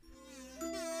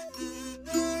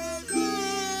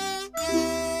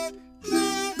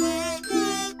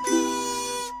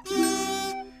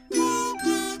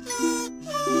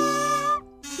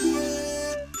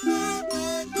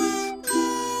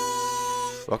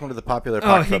welcome to the Popular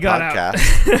he got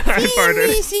Podcast. out. I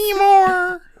farted.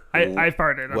 Seymour. I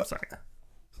farted. I'm What? sorry.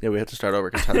 Yeah, we have to start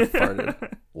over because Tyler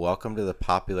farted. Welcome to the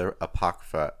Popular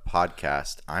Apocrypha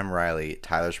Podcast. I'm Riley.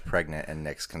 Tyler's pregnant and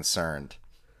Nick's concerned.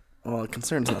 Well,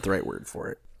 concerned's not the right word for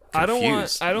it. I don't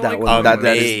Confused. like That one, that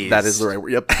Amazed. is the right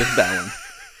word. Yep, that one.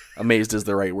 Amazed is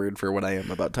the right word for what I am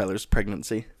about Tyler's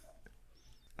pregnancy.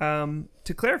 To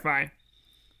clarify,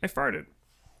 I farted.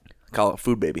 Call it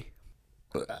food baby.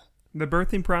 The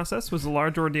birthing process was a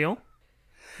large ordeal.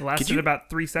 It lasted about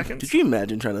 3 seconds. Could you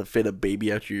imagine trying to fit a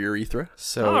baby out your urethra?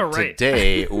 So All right.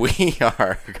 today we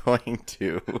are going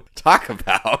to talk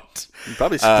about... You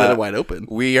probably split it wide open.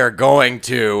 We are going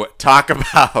to talk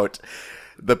about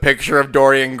the picture of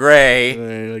Dorian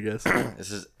Gray. I guess.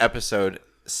 This is episode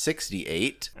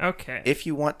 68. Okay. If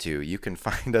you want to, you can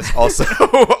find us also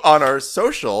on our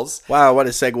socials Wow, what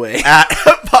a segue. at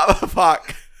Pop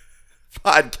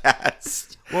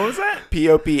Podcast. What was that?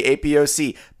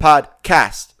 POPAPOC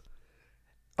Podcast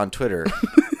on Twitter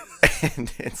and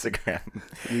Instagram.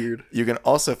 Weird. You can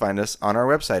also find us on our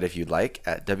website if you'd like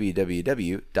at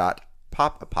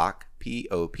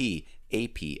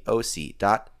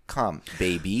www.popapoc.com,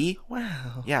 baby.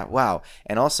 Wow. Yeah, wow.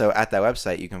 And also at that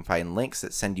website, you can find links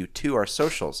that send you to our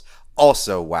socials.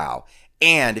 Also, wow.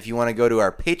 And if you want to go to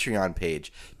our Patreon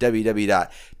page,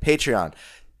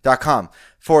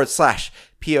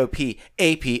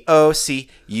 www.patreon.com/POPAPOC,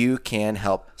 you can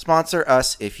help sponsor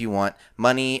us if you want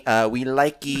money. We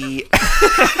likey.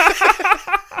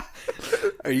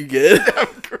 Are you good? I'm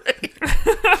great.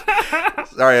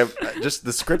 Sorry, just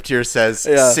the script here says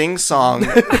sing song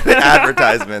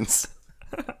advertisements.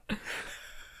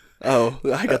 Oh,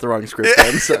 I got the wrong script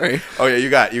then. Sorry. Oh yeah, you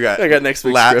got. I got next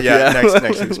week's script. Yeah, Yeah. next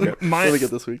week's script. Let me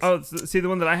get this week's. Oh, see, the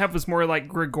one that I have was more like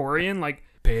Gregorian, like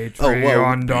whoa.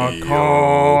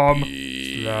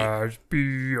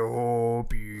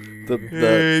 patreon.com/BOB. The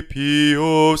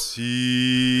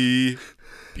APOC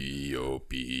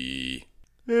BOB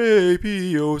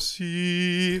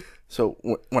APOC. So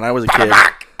when I was a kid,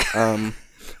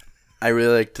 I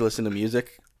really liked to listen to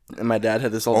music, and my dad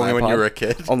had this old Only iPod. when you were a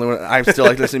kid. Only when I still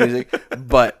like to listen to music,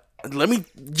 but let me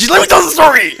tell the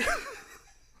story.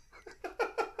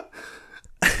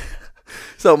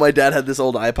 So my dad had this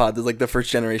old iPod, this like the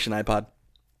first generation iPod,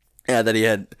 that he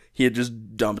had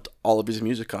just dumped all of his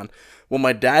music on. Well,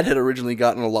 my dad had originally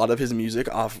gotten a lot of his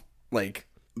music off like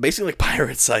basically like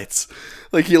pirate sites.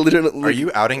 Like he legitimately. Are you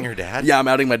outing your dad? Yeah, I'm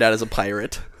outing my dad as a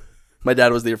pirate. My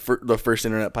dad was the first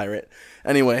internet pirate.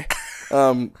 Anyway,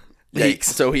 Yikes.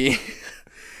 So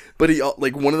but he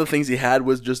like one of the things he had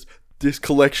was just this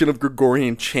collection of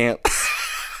Gregorian chants.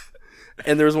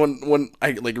 And there was one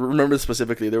I like remember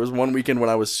specifically. There was one weekend when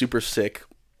I was super sick,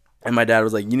 and my dad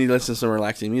was like, "You need to listen to some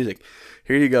relaxing music.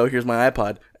 Here you go. Here's my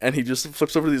iPod." And he just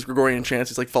flips over these Gregorian chants.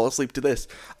 He's like, "Fall asleep to this."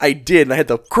 I did, and I had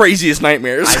the craziest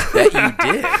nightmares. I bet you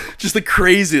did. Just the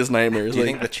craziest nightmares. Do you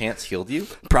Like, think the chance healed you?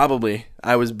 probably.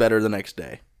 I was better the next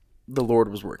day. The Lord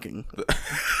was working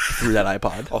through that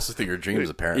iPod. Also through your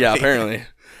dreams, apparently. Yeah, apparently.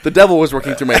 The devil was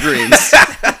working through my dreams.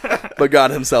 But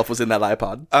God himself was in that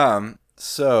iPod.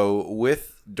 So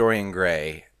with Dorian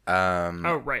Gray,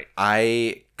 Oh, right.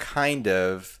 I kind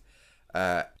of,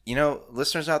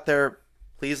 listeners out there,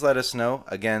 please let us know.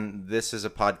 Again, this is a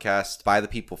podcast by the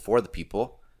people for the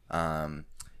people.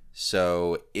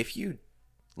 So if you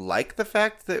like the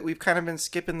fact that we've kind of been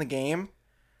skipping the game,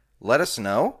 let us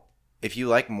know if you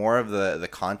like more of the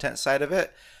content side of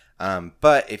it.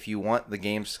 But if you want the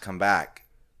games to come back,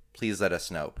 please let us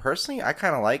know. Personally, I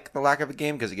kind of like the lack of a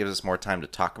game because it gives us more time to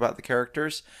talk about the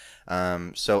characters.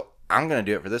 So I'm going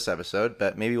to do it for this episode,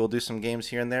 but maybe we'll do some games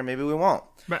here and there. Maybe we won't.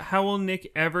 But how will Nick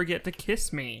ever get to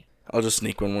kiss me? I'll just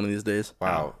sneak one of these days.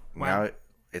 Wow. Wow. Now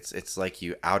it's like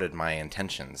you outed my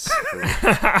intentions.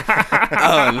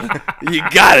 You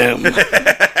got him.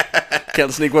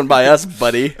 Can't sneak one by us,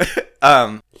 buddy.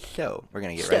 So we're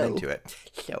going to get right into it.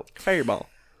 So Fireball.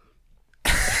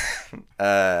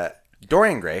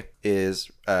 Dorian Gray is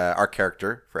our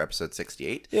character for episode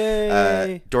 68.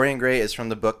 Yay. Dorian Gray is from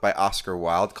the book by Oscar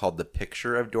Wilde called The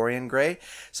Picture of Dorian Gray.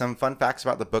 Some fun facts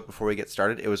about the book before we get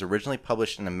started. It was originally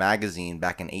published in a magazine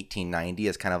back in 1890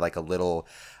 as kind of like a little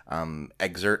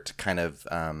excerpt, kind of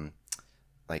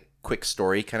like quick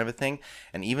story kind of a thing.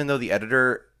 And even though the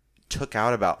editor took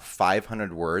out about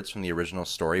 500 words from the original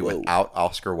story without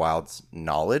Oscar Wilde's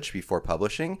knowledge before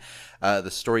publishing.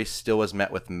 The story still was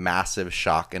met with massive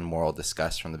shock and moral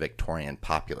disgust from the Victorian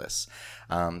populace.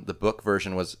 The book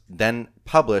version was then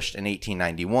published in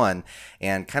 1891,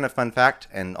 and kind of fun fact,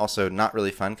 and also not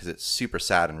really fun because it's super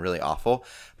sad and really awful,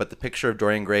 but the picture of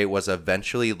Dorian Gray was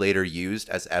eventually later used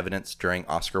as evidence during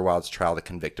Oscar Wilde's trial to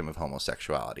convict him of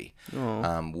homosexuality,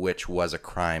 which was a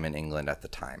crime in England at the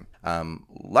time.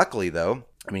 Luckily, though,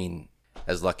 I mean,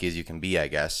 as lucky as you can be, I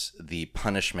guess, the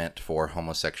punishment for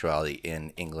homosexuality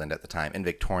in England at the time, in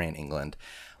Victorian England,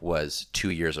 was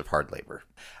 2 years of hard labor.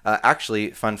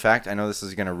 Actually, fun fact, I know this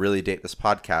is going to really date this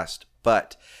podcast,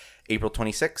 but April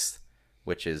 26th,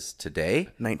 which is today.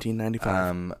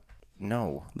 1995.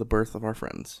 No. The birth of our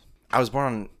friends. I was born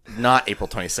on not April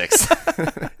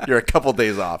 26th. You're a couple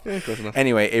days off. Yeah, close enough.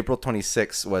 Anyway, April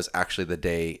 26th was actually the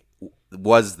day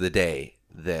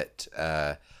that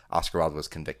Oscar Wilde was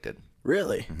convicted.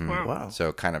 Really? Mm-hmm. Wow.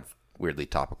 So kind of weirdly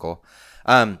topical.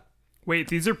 Wait,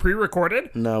 these are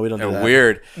pre-recorded? No, we don't do that.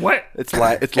 Weird. What? It's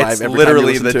live. It's live. It's every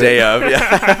literally time you the listen to day it.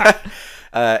 of.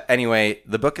 Yeah. Anyway,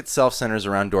 the book itself centers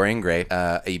around Dorian Gray,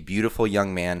 a beautiful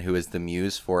young man who is the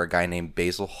muse for a guy named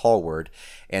Basil Hallward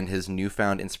and his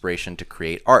newfound inspiration to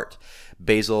create art.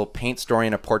 Basil paints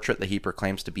Dorian a portrait that he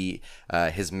proclaims to be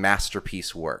his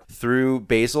masterpiece work. Through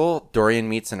Basil, Dorian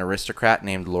meets an aristocrat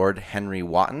named Lord Henry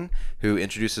Wotton, who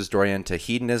introduces Dorian to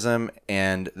hedonism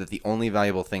and that the only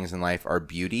valuable things in life are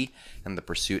beauty and the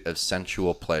pursuit of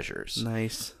sensual pleasures.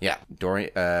 Nice. Yeah,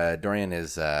 Dorian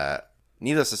is,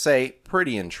 needless to say,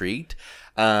 pretty intrigued.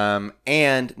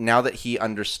 And now that he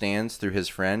understands through his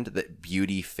friend that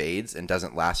beauty fades and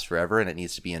doesn't last forever and it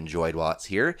needs to be enjoyed while it's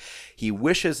here, he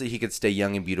wishes that he could stay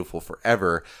young and beautiful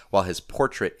forever while his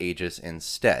portrait ages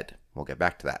instead. We'll get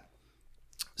back to that.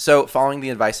 So, following the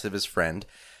advice of his friend,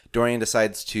 Dorian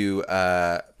decides to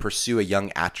pursue a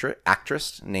young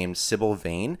actress named Sybil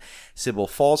Vane. Sybil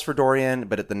falls for Dorian,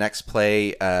 but at the next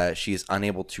play, she is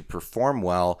unable to perform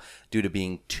well due to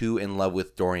being too in love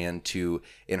with Dorian to,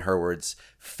 in her words,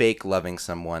 fake loving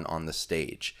someone on the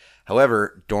stage.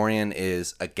 However, Dorian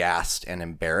is aghast and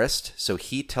embarrassed, so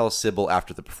he tells Sybil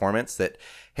after the performance that,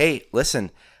 hey,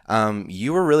 listen,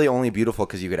 you were really only beautiful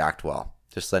because you could act well.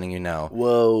 Just letting you know.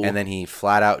 Whoa. And then he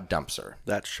flat out dumps her.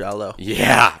 That's shallow.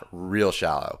 Yeah, real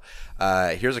shallow.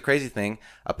 Here's a crazy thing.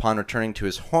 Upon returning to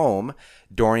his home,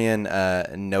 Dorian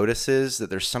notices that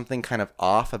there's something kind of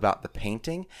off about the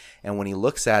painting. And when he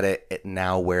looks at it, it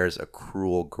now wears a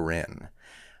cruel grin.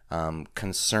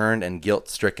 Concerned and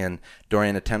guilt-stricken,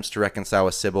 Dorian attempts to reconcile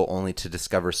with Sybil only to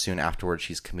discover soon afterwards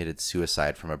she's committed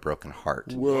suicide from a broken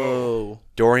heart. Whoa.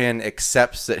 Dorian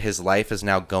accepts that his life is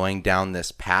now going down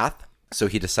this path. So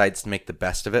he decides to make the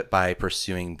best of it by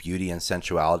pursuing beauty and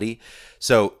sensuality.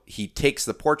 So he takes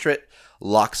the portrait,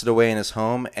 locks it away in his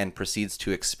home, and proceeds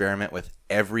to experiment with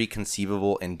every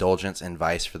conceivable indulgence and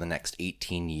vice for the next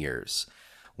 18 years.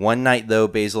 One night, though,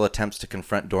 Basil attempts to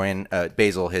confront Dorian,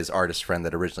 Basil, his artist friend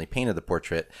that originally painted the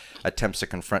portrait, attempts to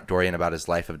confront Dorian about his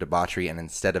life of debauchery, and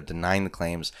instead of denying the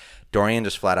claims, Dorian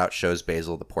just flat out shows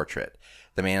Basil the portrait.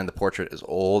 The man in the portrait is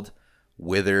old,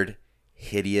 withered,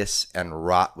 hideous, and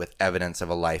wrought with evidence of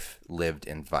a life lived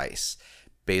in vice.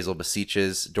 Basil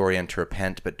beseeches Dorian to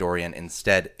repent, but Dorian,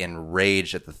 instead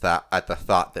enraged at the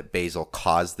thought that Basil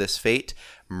caused this fate,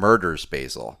 murders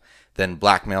Basil, then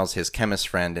blackmails his chemist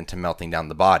friend into melting down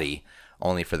the body,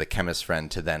 only for the chemist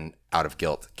friend to then, out of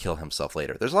guilt, kill himself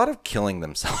later. There's a lot of killing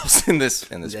themselves in this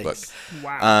book.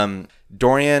 Wow.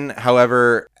 Dorian,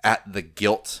 however, at the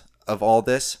guilt of all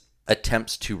this,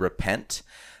 attempts to repent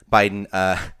by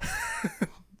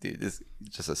dude, this is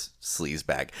just a sleaze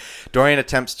bag. Dorian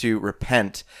attempts to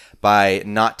repent by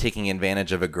not taking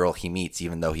advantage of a girl he meets,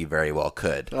 even though he very well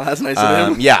could. Oh, that's nice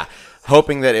of him. Yeah,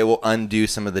 hoping that it will undo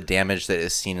some of the damage that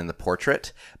is seen in the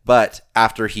portrait. But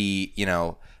after he,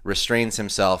 restrains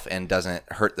himself and doesn't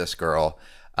hurt this girl,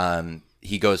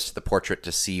 he goes to the portrait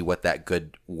to see what that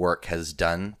good work has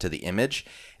done to the image.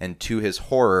 And to his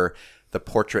horror, the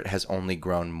portrait has only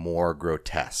grown more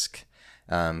grotesque.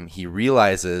 He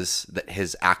realizes that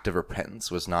his act of repentance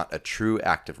was not a true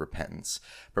act of repentance,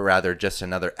 but rather just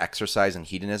another exercise in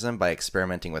hedonism by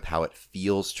experimenting with how it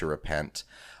feels to repent,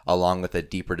 along with a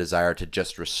deeper desire to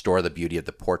just restore the beauty of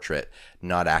the portrait,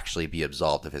 not actually be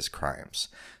absolved of his crimes.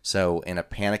 So, in a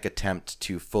panic attempt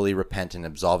to fully repent and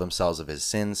absolve himself of his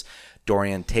sins,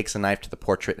 Dorian takes a knife to the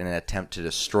portrait in an attempt to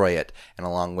destroy it, and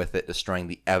along with it, destroying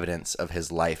the evidence of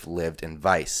his life lived in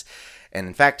vice. And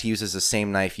in fact, he uses the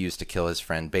same knife used to kill his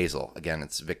friend Basil. Again,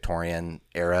 it's Victorian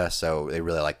era, so they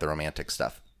really like the romantic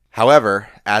stuff. However,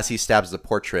 as he stabs the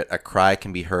portrait, a cry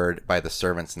can be heard by the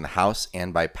servants in the house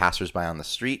and by passersby on the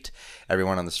street.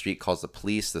 Everyone on the street calls the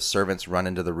police. The servants run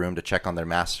into the room to check on their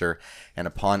master, and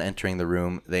upon entering the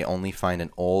room, they only find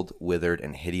an old, withered,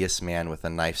 and hideous man with a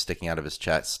knife sticking out of his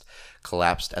chest,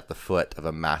 collapsed at the foot of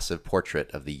a massive portrait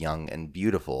of the young and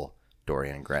beautiful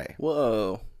Dorian Gray.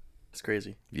 Whoa. That's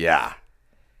crazy. Yeah.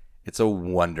 It's a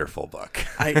wonderful book.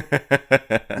 I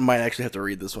might actually have to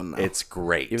read this one now. It's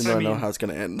great. Even though I know how it's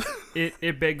going to end.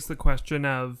 It begs the question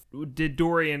of, did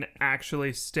Dorian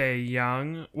actually stay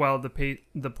young while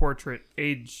the portrait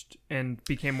aged and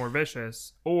became more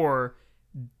vicious, or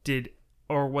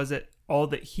was it all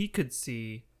that he could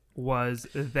see was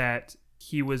that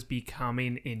he was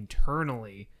becoming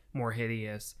internally more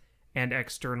hideous, and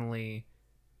externally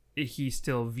he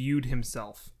still viewed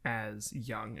himself as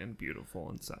young and beautiful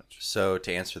and such? So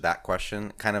to answer that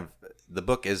question, kind of the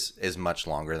book is much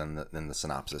longer than the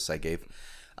synopsis I gave,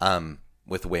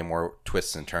 with way more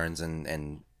twists and turns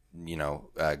and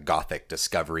gothic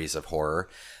discoveries of horror.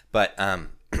 But to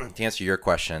answer your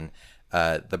question,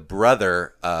 the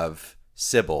brother of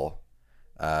Sybil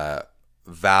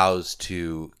vows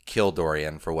to kill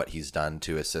Dorian for what he's done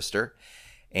to his sister,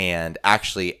 and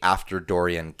actually after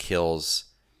Dorian kills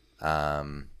I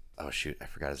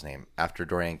forgot his name. After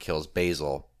Dorian kills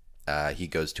Basil, he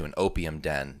goes to an opium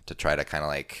den to try to kind of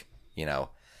like,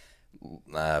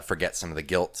 forget some of the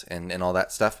guilt and all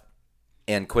that stuff.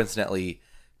 And coincidentally,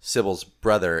 Sybil's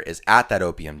brother is at that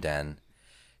opium den,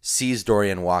 sees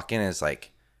Dorian walk in and is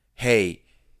like, hey,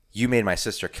 you made my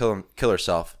sister kill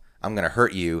herself. I'm going to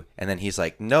hurt you. And then he's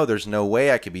like, no, there's no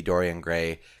way I could be Dorian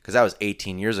Gray because that was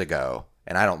 18 years ago.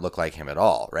 And I don't look like him at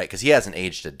all, right? Because he hasn't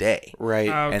aged a day. Right.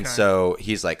 Okay. And so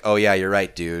he's like, oh, yeah, you're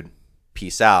right, dude.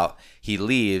 Peace out. He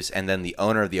leaves, and then the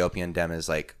owner of the opium den is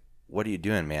like, what are you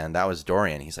doing, man? That was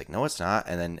Dorian. He's like, no, it's not.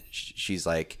 And then she's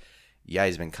like, yeah,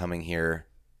 he's been coming here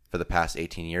for the past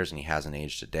 18 years, and he hasn't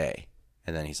aged a day.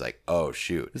 And then he's like, oh,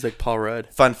 shoot. He's like Paul Rudd.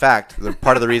 Fun fact,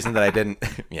 part of the reason that I didn't...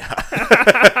 yeah.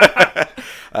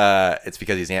 It's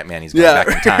because he's Ant-Man. He's going back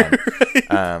in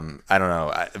time. I don't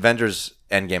know. Avengers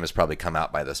Endgame has probably come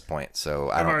out by this point, so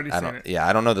I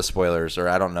don't know the spoilers, or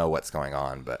I don't know what's going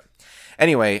on. But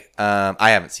anyway,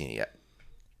 I haven't seen it yet.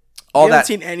 I haven't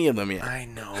seen any of them yet. I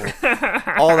know.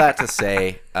 All that to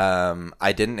say,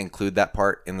 I didn't include that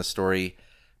part in the story,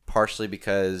 partially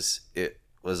because it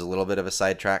was a little bit of a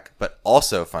sidetrack, but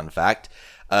also, fun fact,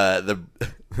 the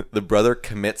brother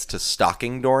commits to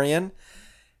stalking Dorian,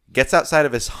 gets outside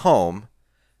of his home,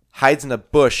 hides in a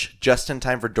bush just in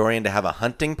time for Dorian to have a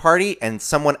hunting party, and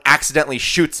someone accidentally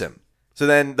shoots him. So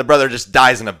then the brother just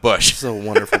dies in a bush. It's a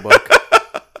wonderful book.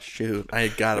 Shoot, I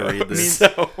gotta read this.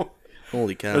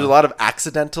 Holy cow. There's a lot of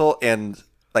accidental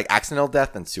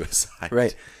death and suicide.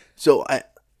 Right. So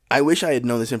I wish I had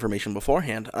known this information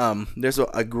beforehand. There's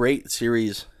a great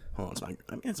series. Well, it's not.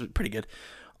 I mean, it's pretty good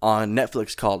on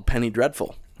Netflix called Penny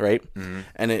Dreadful, right? Mm-hmm.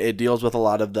 And it deals with a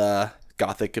lot of the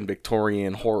Gothic and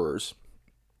Victorian horrors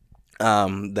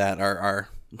that are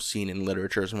seen in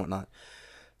literatures and whatnot,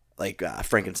 like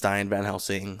Frankenstein, Van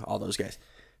Helsing, all those guys.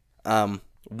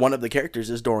 One of the characters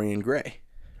is Dorian Gray,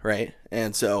 right?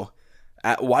 And so,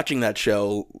 watching that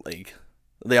show, like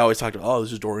they always talked about, oh,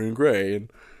 this is Dorian Gray,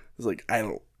 and it's like I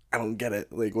don't get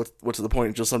it. Like, what's the point?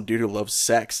 It's just some dude who loves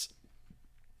sex.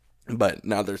 But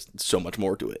now there's so much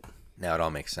more to it. Now it all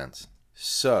makes sense.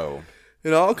 So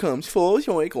it all comes full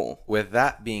circle. With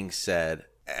that being said,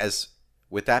 as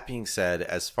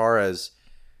far as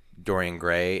Dorian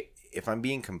Gray, if I'm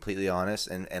being completely honest,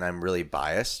 and I'm really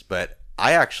biased, but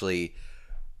I actually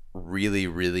really,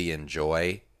 really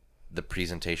enjoy the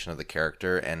presentation of the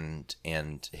character and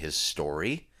his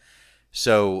story.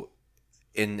 So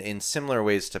in similar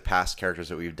ways to past characters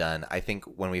that we've done, I think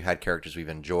when we've had characters we've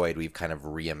enjoyed, we've kind of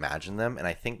reimagined them, and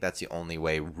I think that's the only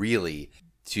way really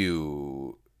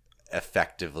to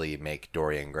effectively make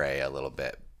Dorian Gray a little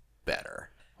bit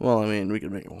better. Well, I mean, we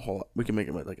could make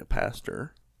him like a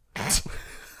pastor. I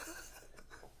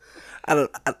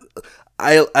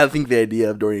think the idea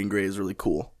of Dorian Gray is really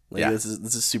cool. Like, yeah. This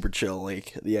is super chill.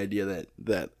 Like the idea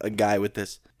that a guy with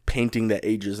this painting that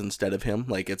ages instead of him,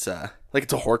 like it's a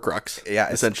Horcrux. Yeah,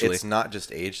 essentially. It's not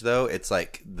just age though. It's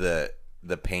like the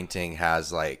painting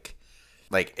has like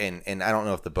and I don't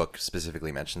know if the book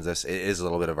specifically mentions this. It is a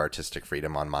little bit of artistic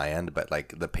freedom on my end, but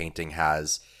like the painting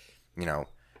has,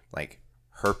 like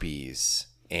herpes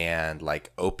and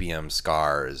like opium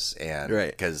scars, and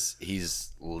because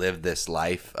he's lived this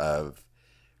life of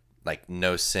like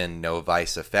no sin, no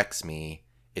vice affects me.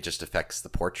 It just affects the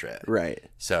portrait. Right.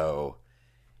 So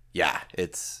yeah,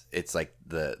 it's like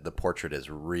the portrait is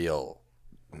real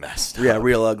messed up. Yeah,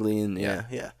 real ugly, and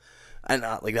yeah.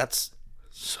 And like that's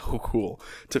so cool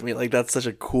to me. Like that's such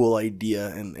a cool idea,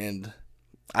 and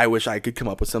I wish I could come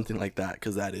up with something like that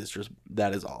because that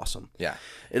is awesome. Yeah.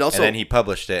 It also and then he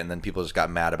published it, and then people just got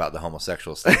mad about the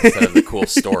homosexual stuff instead of the cool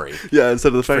story. yeah, instead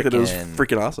of the fact that it was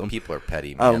freaking awesome. People are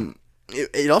petty, man.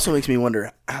 It also makes me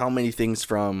wonder how many things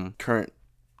from current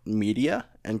media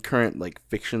and current like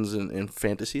fictions and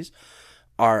fantasies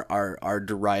are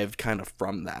derived kind of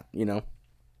from that, you know,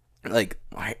 like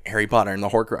Harry Potter and the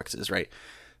Horcruxes, right?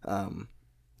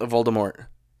 Voldemort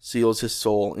seals his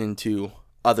soul into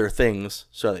other things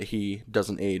so that he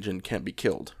doesn't age and can't be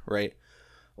killed, right?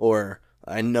 Or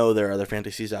I know there are other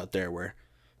fantasies out there where,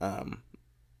 I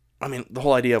mean, the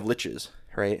whole idea of liches,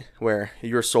 right? Where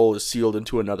your soul is sealed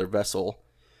into another vessel,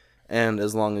 and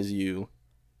as long as you,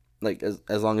 like,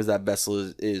 as long as that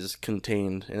vessel is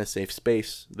contained in a safe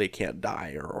space, they can't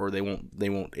die or they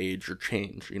won't age or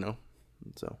change, you know?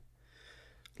 And so,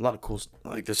 a lot of cool,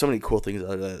 like, there's so many cool things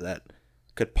out there that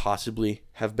could possibly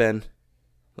have been,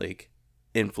 like,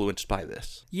 influenced by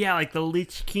this. Yeah, like the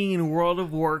Lich King in World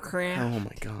of Warcraft. Oh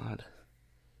my god.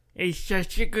 It's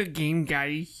such a good game,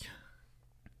 guys.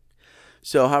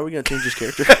 So how are we going to change his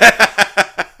character?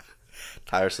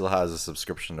 Tyler still has a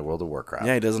subscription to World of Warcraft.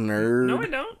 Yeah, he does nerd. No, I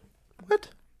don't. What?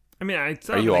 I mean, I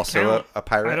still Are have you an also account. a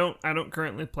pirate? I don't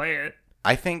currently play it.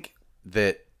 I think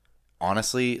that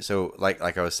honestly, so like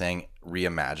I was saying,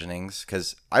 reimaginings,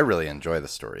 because I really enjoy the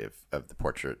story of the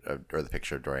portrait or the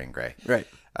picture of Dorian Gray. Right.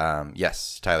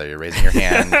 Yes, Tyler, you're raising your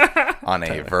hand on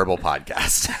a verbal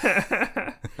podcast.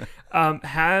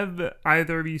 Have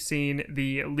either of you seen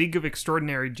the League of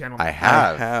Extraordinary Gentlemen? I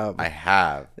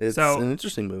have. It's So, an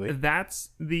interesting movie. That's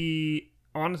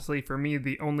honestly, for me,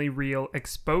 the only real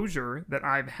exposure that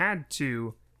I've had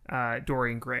to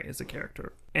Dorian Gray as a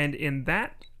character. And in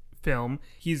that film,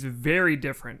 he's very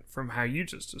different from how you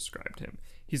just described him.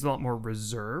 He's a lot more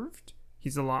reserved.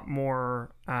 He's a lot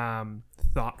more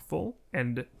thoughtful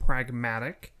and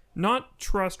pragmatic. Not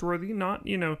trustworthy, not,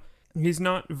 he's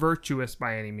not virtuous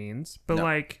by any means, but No.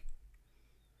 like...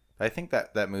 I think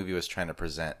that movie was trying to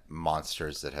present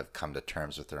monsters that have come to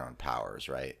terms with their own powers,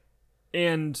 right?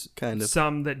 And Kind of.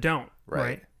 some that don't, Right.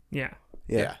 right? Yeah.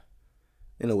 Yeah.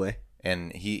 In a way.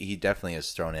 And he definitely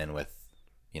is thrown in with,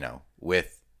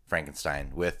 with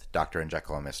Frankenstein, with Dr. and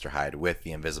Jekyll and Mr. Hyde, with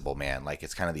the Invisible Man. Like,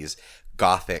 it's kind of these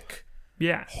gothic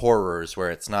Yeah. horrors where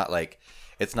it's not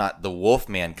the Wolf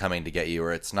Man coming to get you,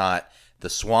 or it's not the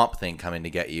Swamp Thing coming to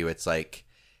get you. It's like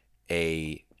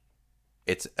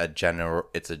it's a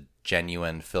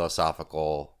genuine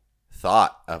philosophical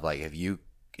thought of like,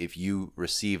 if you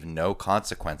receive no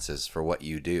consequences for what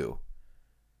you do,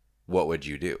 what would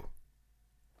you do?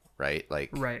 Right?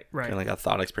 Like, Right. Kind of like a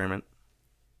thought experiment.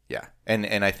 yeah.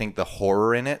 And I think the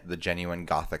horror in it, the genuine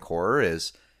gothic horror,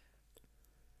 is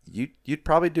you'd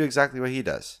probably do exactly what he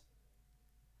does.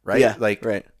 Right? Yeah. Like,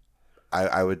 right.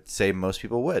 I would say most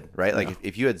people would, right? Like, Yeah.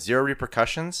 if you had zero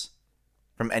repercussions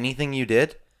from anything you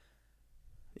did,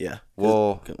 Yeah.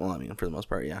 well, I mean, for the most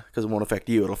part, yeah. Because it won't affect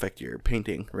you. It'll affect your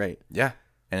painting, right? yeah.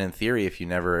 And in theory, if you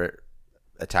never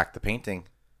attack the painting,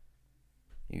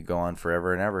 you go on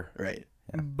forever and ever. Right.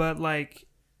 But like,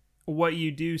 what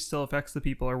you do still affects the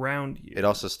people around you. It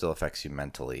also still affects you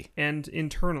mentally. And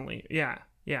internally. Yeah.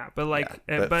 But like,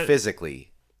 Yeah, but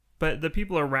physically. But the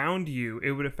people around you,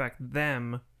 it would affect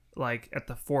them like at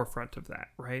the forefront of that,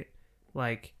 right?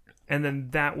 Like, and then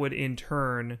that would in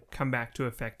turn come back to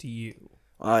affect you.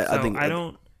 I think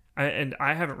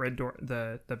I haven't read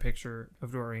the picture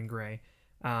of Dorian Gray,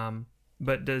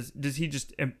 but does he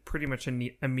just pretty much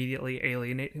immediately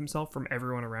alienate himself from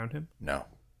everyone around him? No.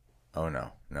 Oh,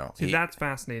 no. See, that's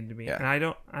fascinating to me,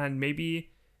 Yeah. and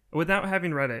maybe without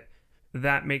having read it,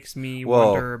 that makes me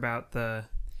Well, wonder about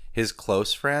his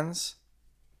close friends,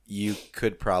 you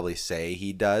could probably say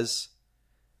he does,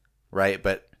 right?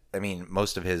 But, I mean,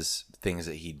 most of his things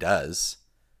that he does,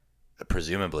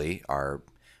 presumably, are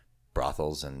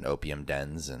brothels and opium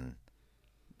dens and,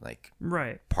 like,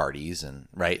 right. parties, and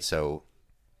right? So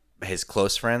his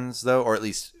close friends, though, or at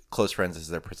least close friends as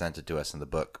they're presented to us in the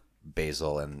book,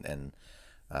 Basil and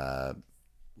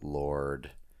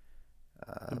Lord...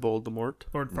 Voldemort.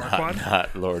 Lord Farquaad.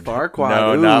 Not Lord Farquaad.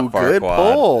 No, Ooh, not Farquaad. good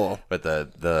pull. But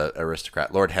the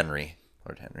aristocrat, Lord Henry.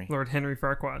 Lord Henry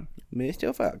Farquaad.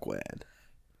 Mr. Farquaad.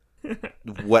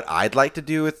 What I'd like to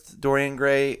do with Dorian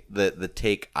Gray, the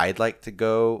take I'd like to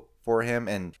go for him,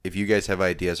 and if you guys have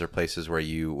ideas or places where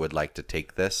you would like to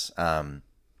take this,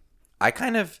 I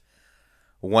kind of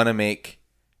want to make.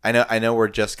 I know we're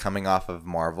just coming off of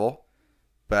Marvel,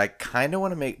 but I kind of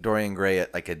want to make Dorian Gray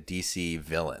like a DC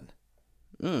villain.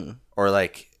 Or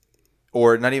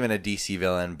not even a DC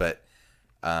villain, but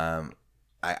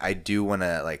I do want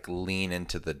to like lean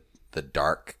into the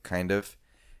dark kind of,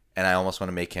 and I almost want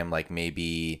to make him like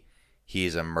maybe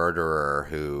he's a murderer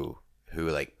who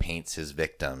like paints his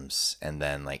victims and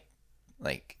then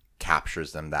like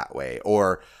captures them that way,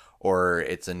 or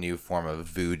it's a new form of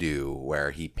voodoo where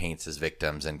he paints his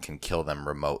victims and can kill them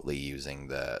remotely using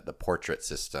the portrait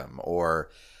system, or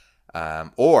you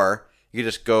could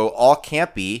just go all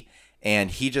campy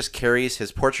and he just carries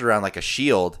his portrait around like a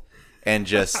shield, and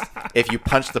just if you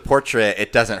punch the portrait,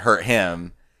 it doesn't hurt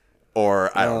him, or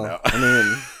I don't know. I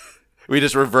mean, we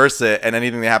just reverse it, and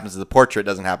anything that happens to the portrait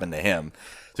doesn't happen to him.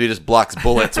 So he just blocks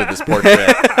bullets with his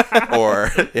portrait,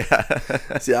 or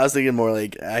yeah. see, I was thinking more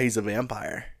like he's a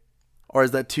vampire. Or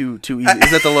is that too easy?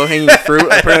 Is that the low hanging fruit?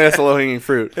 Apparently, that's the low hanging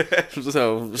fruit.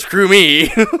 So screw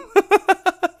me.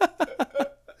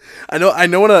 I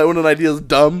know when an idea is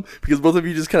dumb because both of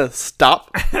you just kind of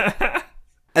stop,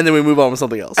 and then we move on with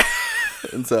something else.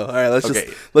 And so, all right, let's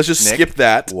just Nick, skip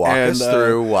that. Walk and, us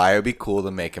through why it would be cool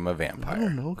to make him a I vampire.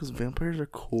 don't know, because vampires are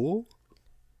cool.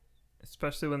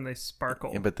 Especially when they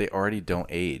sparkle. Yeah, but they already don't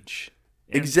age.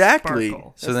 and Exactly.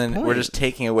 sparkle. So then the we're point. just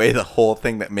taking away the whole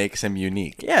thing that makes him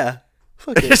unique. Yeah.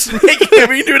 Fuck it. Just making him,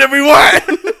 we can do whatever we want.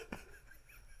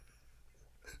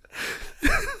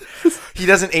 He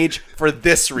doesn't age for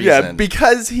this reason. Yeah,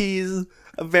 because he's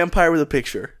a vampire with a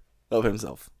picture of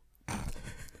himself.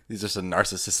 He's just a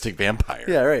narcissistic vampire.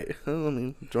 Yeah, right. Well, I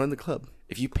mean, join the club.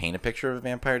 If you paint a picture of a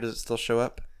vampire, does it still show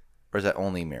up? Or is that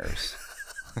only mirrors?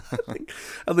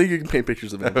 I think you can paint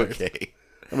pictures of vampires. Okay.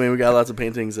 I mean, we got lots of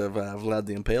paintings of Vlad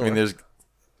the Impaler. I mean, there's...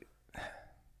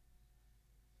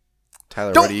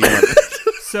 Tyler, what do you want?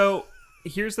 So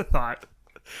here's a thought.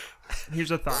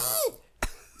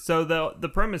 So the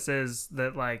premise is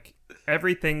that like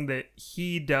everything that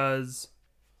he does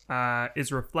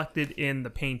is reflected in the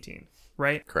painting,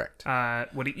 right? Correct.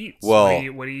 What he eats, Well-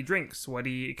 what he drinks, what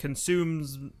he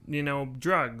consumes,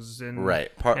 drugs and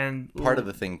Right. Part of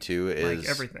the thing too is like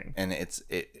everything. and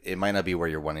it might not be where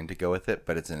you're wanting to go with it,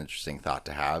 but it's an interesting thought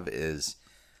to have. Is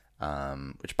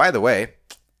which, by the way,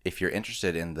 if you're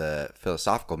interested in the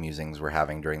philosophical musings we're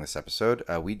having during this episode,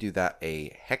 we do that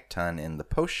a heck ton in the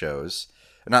post shows,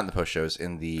 not in the post shows,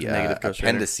 in the Negative Ghost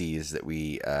Rider. appendices that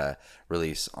we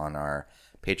release on our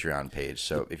Patreon page.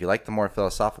 So if you like the more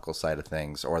philosophical side of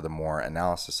things or the more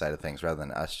analysis side of things, rather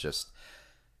than us just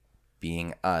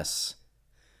being us,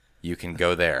 you can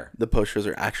go there. The posters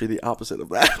are actually the opposite of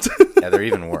that. Yeah, they're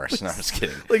even worse. No, I'm just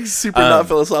kidding. Like super not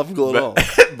philosophical at all.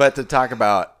 But to talk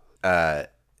about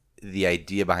the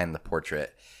idea behind the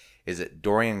portrait is that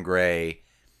Dorian Gray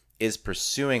is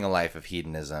pursuing a life of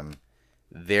hedonism.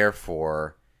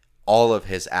 Therefore, all of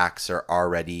his acts are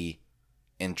already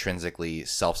intrinsically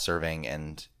self-serving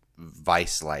and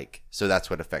vice-like. So that's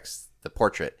what affects the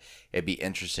portrait. It'd be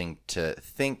interesting to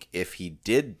think if he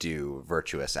did do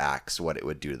virtuous acts, what it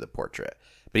would do to the portrait.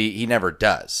 But he never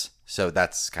does. So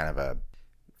that's kind of a...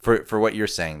 For what you're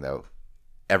saying, though,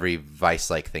 every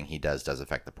vice-like thing he does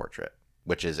affect the portrait,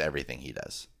 which is everything he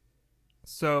does.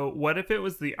 So what if it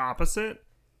was the opposite,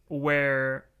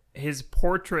 where his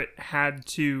portrait had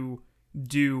to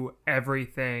do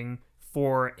everything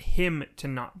for him to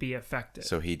not be affected?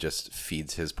 So he just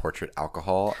feeds his portrait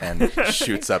alcohol and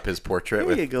shoots up his portrait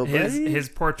There you with... go, buddy. his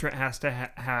portrait has to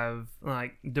have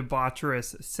like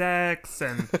debaucherous sex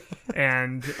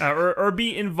and or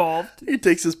be involved. He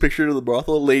takes his picture to the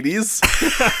brothel. Ladies,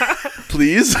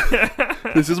 please.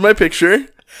 This is my picture.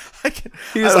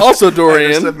 He's also I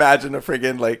Dorian. just imagine a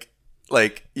friggin'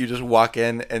 like you just walk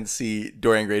in and see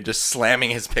Dorian Gray just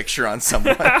slamming his picture on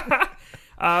someone.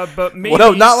 But maybe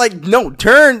Well, no,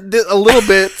 turn a little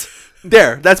bit.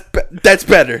 There, that's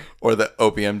better. Or the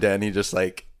opium den, he just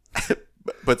like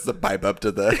puts the pipe up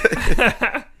to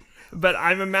the... But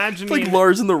I'm It's imagining like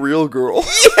Lars and the Real Girl.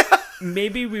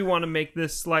 maybe we want to make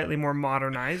this slightly more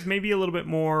modernized, maybe a little bit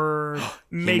more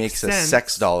He makes makes sense. a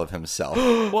sex doll of himself.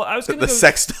 Well, I was gonna The go,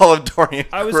 sex doll of Dorian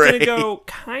I was Gray. gonna go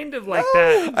kind of like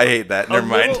that. I hate that. Never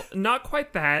mind. Little, not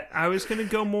quite that. I was gonna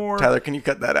go more. Tyler, can you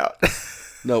cut that out?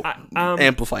 No,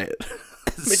 amplify it.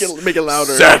 Make it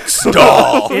louder. Sex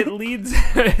doll. It leads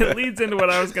into what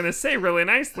I was gonna say really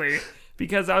nicely,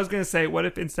 because I was gonna say, what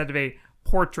if instead of a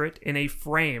portrait in a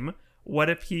frame, what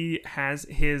if he has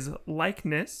his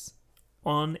likeness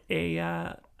on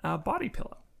a body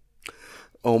pillow?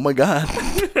 Oh my god.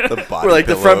 The body Where like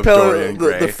the pillow front of pillow, Dorian the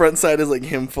Gray. front side is like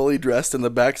him fully dressed, and the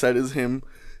back side is him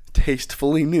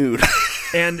tastefully nude.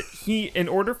 And in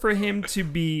order for him to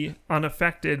be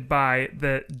unaffected by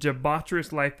the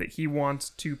debaucherous life that he wants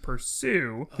to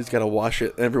pursue, He's got to wash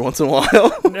it every once in a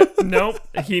while. nope,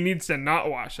 he needs to not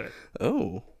wash it.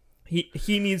 Oh.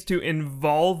 He needs to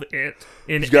involve it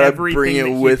in He's gotta everything bring it that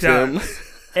he with does. him.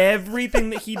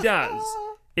 Everything that he does,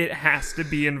 it has to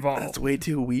be involved. That's way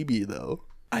too weeby, though,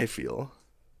 I feel.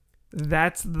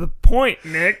 That's the point,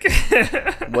 Nick.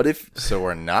 What if... So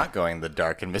we're not going the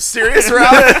dark and mysterious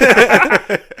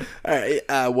route. All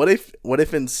right, what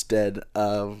if instead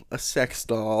of a sex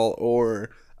doll or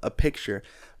a picture,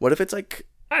 what if it's like...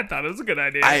 I thought it was a good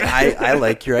idea. I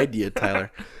like your idea, Tyler.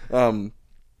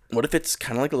 What if it's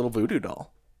kind of like a little voodoo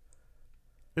doll?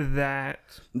 that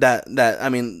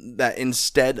That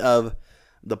instead of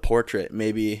the portrait,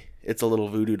 maybe it's a little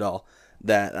voodoo doll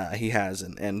that he has,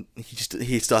 and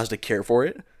he still has to care for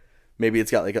it. Maybe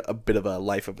it's got like a bit of a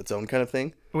life of its own kind of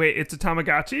thing. Wait, it's a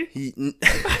Tamagotchi?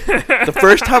 The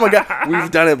first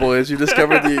we've done it, boys. We've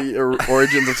discovered the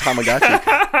origins of Tamagotchi.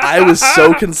 I was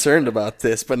so concerned about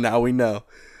this, but now we know.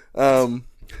 What?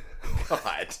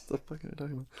 The fuck am I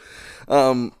talking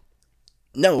about?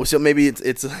 No, so maybe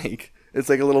it's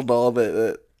like a little doll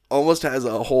that almost has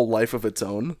a whole life of its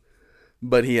own,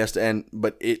 but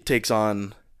but it takes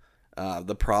on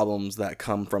the problems that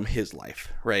come from his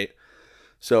life, right?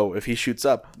 So if he shoots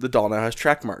up, the doll now has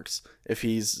track marks. If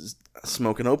he's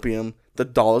smoking opium, the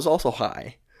doll is also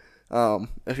high.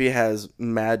 If he has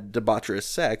mad debaucherous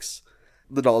sex,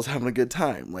 the doll's having a good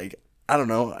time. Like, I don't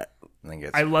know.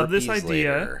 I love this herpes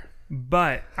idea, later.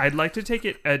 but I'd like to take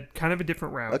it a kind of a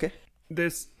different route. Okay.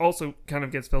 This also kind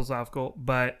of gets philosophical,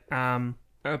 but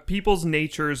people's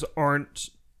natures aren't.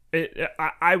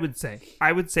 I would say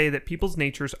that people's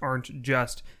natures aren't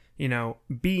just,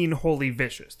 being wholly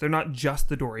vicious. They're not just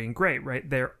the Dorian Gray, right?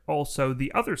 They're also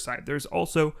the other side. There's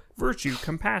also virtue,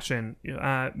 compassion,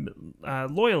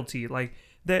 loyalty. Like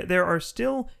there are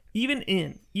still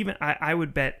I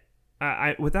would bet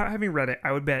without having read it,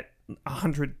 I would bet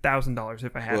 $100,000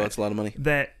 if I had it. Well, that's a lot of money.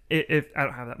 That if I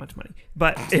don't have that much money,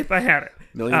 but if I had it,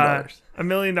 $1 million. $1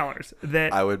 million,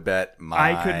 that I would bet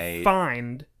I could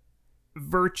find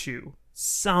virtue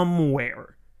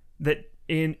somewhere that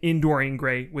in Dorian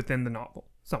Gray within the novel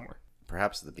somewhere.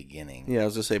 perhaps the beginning. Yeah, I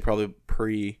was gonna say probably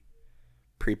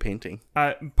pre-painting.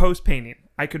 Post painting.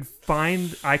 I could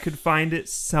find it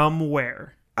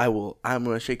somewhere. I'm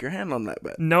gonna shake your hand on that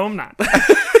bet. No, I'm not.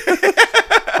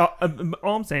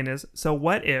 All I'm saying is, so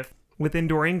what if within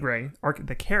Dorian Gray,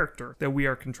 the character that we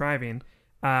are contriving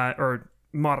or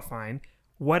modifying,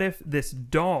 what if this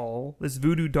doll, this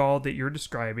voodoo doll that you're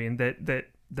describing, that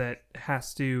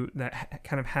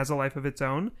kind of has a life of its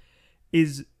own,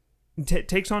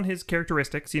 takes on his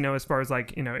characteristics, as far as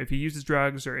like, if he uses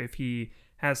drugs or if he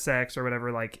has sex or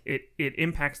whatever, like it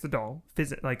impacts the doll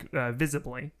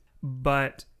visibly,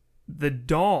 but the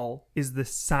doll is the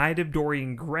side of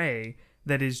Dorian Gray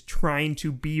that is trying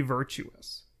to be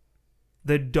virtuous.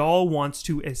 The doll wants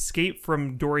to escape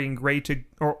from Dorian Gray to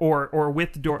or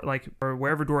with or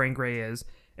wherever Dorian Gray is.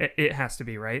 It has to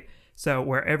be, right. So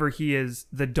wherever he is,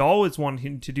 the doll is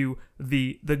wanting to do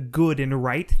the good and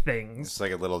right things. It's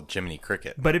like a little Jiminy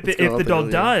Cricket. But if the doll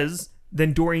does,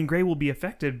 then Dorian Gray will be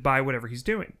affected by whatever he's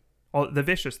doing, the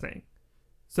vicious thing.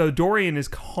 So Dorian is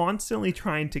constantly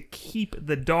trying to keep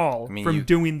the doll from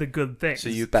doing the good things. So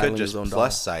you could just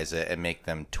plus size it and make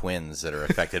them twins that are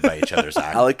affected by each other's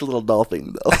acts. I like the little doll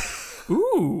thing though.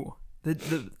 Ooh, but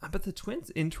the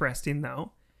twins interesting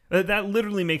though. That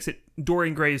literally makes it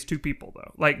Dorian Gray is two people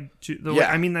though.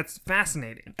 That's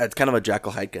fascinating. It's kind of a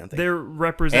Jekyll Hyde kind of thing. They're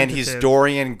representative. And he's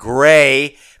Dorian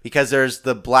Gray because there's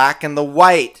the black and the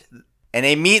white, and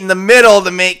they meet in the middle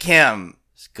to make him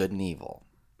good and evil.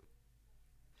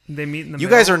 They meet in the You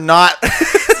middle. guys are not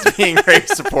being very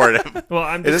supportive.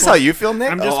 Well, is this how you feel,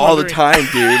 Nick? All the time,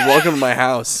 dude. Welcome to my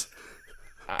house.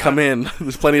 Come in.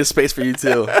 There's plenty of space for you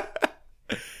too.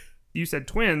 You said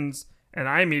twins, and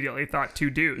I immediately thought two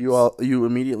dudes. You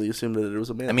immediately assumed that it was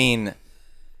a man. I mean,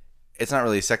 it's not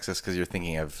really sexist because you're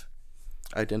thinking of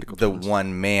identical the twins.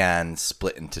 one man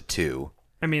split into two.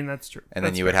 I mean, that's true. And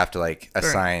then you would have to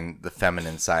assign the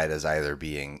feminine side as either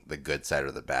being the good side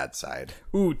or the bad side.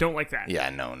 Ooh, don't like that. Yeah,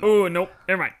 no. Ooh, nope.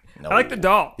 Never mind. No. I like the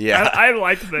doll. Yeah. I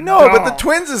like the doll. No, but the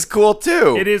twins is cool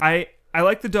too. It is. I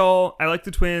like the doll. I like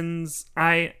the twins.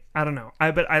 I don't know.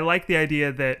 But I like the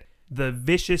idea that the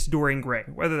vicious Dorian Gray,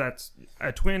 whether that's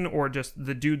a twin or just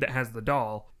the dude that has the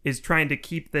doll, is trying to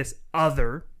keep this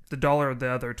the doll or the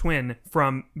other twin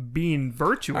from being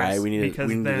virtuous. All right, we need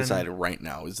to decide right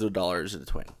now. Is it a doll or is it a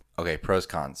twin? Okay, pros,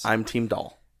 cons. I'm team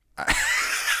doll.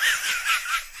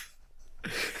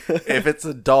 If it's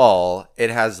a doll, it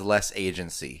has less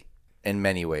agency in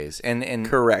many ways. And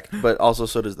correct, but also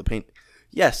so does the paint.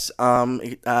 Yes,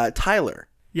 Tyler.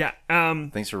 Yeah.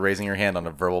 Thanks for raising your hand on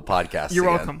a verbal podcast. You're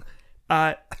welcome.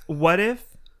 What if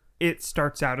it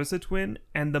starts out as a twin,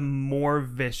 and the more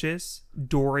vicious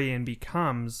Dorian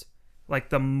becomes, like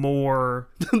the more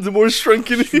the more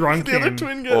shrunken the other Shrunken.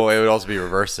 twin gets. Oh, it would also be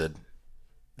reversed.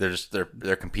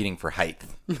 They're competing for height,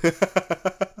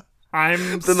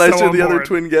 I'm The so nicer on the other board.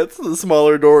 twin gets, the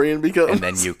smaller Dorian becomes. and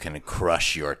then you can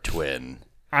crush your twin.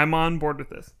 I'm on board with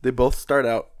this. They both start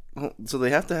out. So they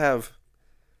have to have.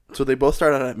 So they both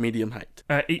start out at medium height.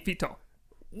 8 feet tall.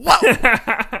 Wow.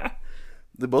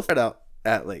 They both start out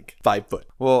at like 5 foot,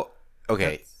 Well,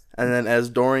 okay. and then as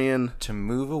Dorian, To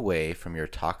move away from your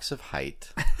talks of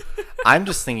height, I'm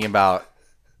just thinking about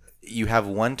you have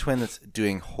one twin that's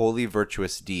doing holy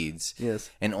virtuous deeds, yes,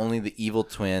 and only the evil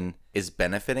twin is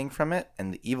benefiting from it,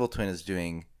 and the evil twin is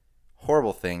doing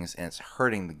horrible things and it's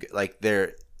hurting the good. Like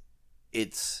there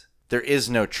is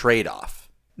no trade-off.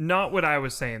 Not what I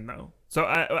was saying, though. So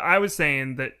I was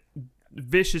saying that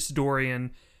vicious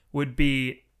Dorian would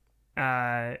be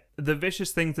the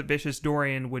vicious things that vicious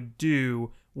Dorian would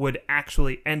do would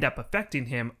actually end up affecting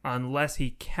him unless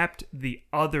he kept the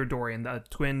other Dorian, the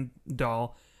twin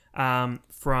doll,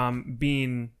 from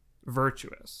being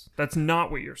virtuous. That's not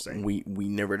what you're saying. we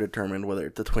never determined whether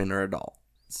it's a twin or a doll.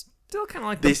 Still kind of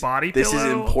like the body This pillow.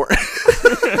 is important.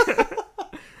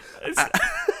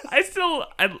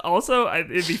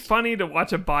 It'd be funny to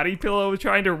watch a body pillow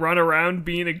trying to run around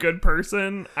being a good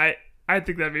person. I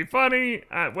think that'd be funny.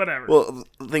 Whatever. Well,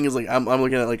 the thing is, like, I'm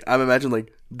looking at, like, I'm imagining,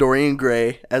 like, Dorian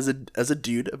Gray as a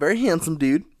dude, a very handsome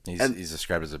dude, He's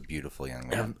described as a beautiful young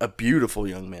man. a beautiful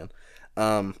young man.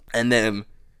 And then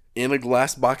in a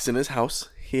glass box in his house,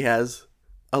 he has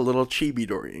a little chibi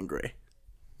Dorian Gray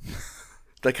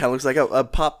that kind of looks like a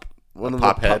pop. One of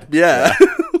pop the head? yeah.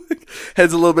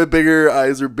 Head's a little bit bigger,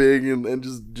 eyes are big and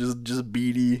just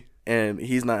beady, and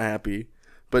he's not happy.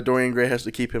 But Dorian Gray has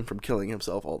to keep him from killing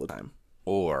himself all the time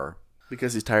Or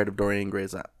because he's tired of Dorian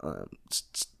Gray's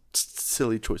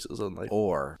silly choices in life.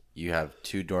 Or you have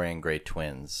two Dorian Gray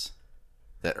twins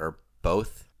that are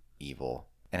both evil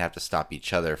and have to stop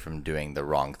each other from doing the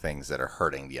wrong things that are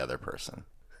hurting the other person.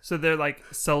 So they're like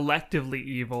selectively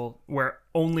evil, where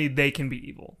only they can be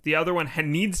evil. The other one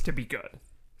needs to be good,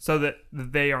 so that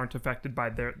they aren't affected by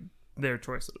their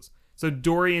choices. So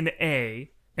Dorian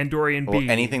A and Dorian B. Well,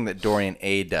 anything that Dorian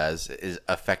A does is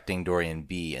affecting Dorian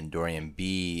B, and Dorian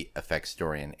B affects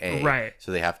Dorian A. Right.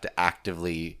 So they have to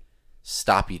actively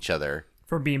stop each other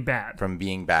from being bad. from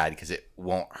being bad because it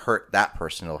won't hurt that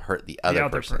person; it'll hurt the other,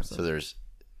 person. So there's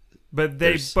But they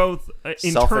There's both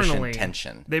selfish internally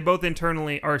intention. They both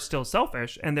internally are still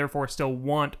selfish and therefore still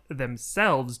want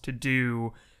themselves to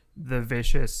do the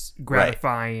vicious,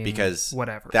 gratifying, because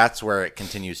whatever. That's where it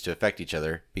continues to affect each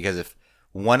other. Because if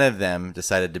one of them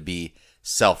decided to be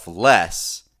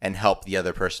selfless and help the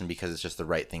other person because it's just the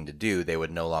right thing to do, they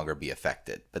would no longer be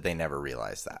affected. But they never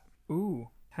realize that. Ooh,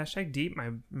 hashtag deep,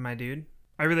 my dude.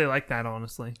 I really like that,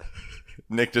 honestly.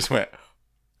 Nick just went,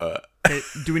 Hey,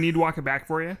 do we need to walk it back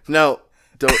for you? No,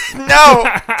 don't. no!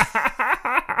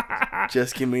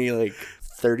 Just give me like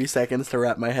 30 seconds to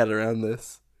wrap my head around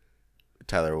this.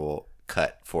 Tyler will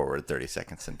cut forward 30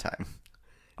 seconds in time.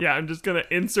 Yeah, I'm just going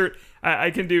to insert. I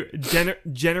can do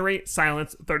generate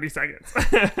silence 30 seconds.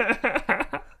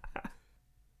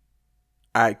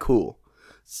 All right, cool.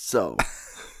 So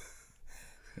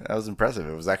That was impressive.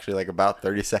 It was actually like about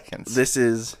 30 seconds. this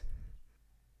is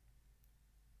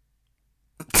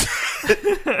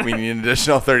We need an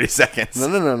additional 30 seconds.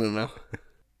 no.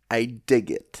 I dig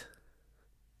it,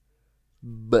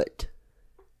 but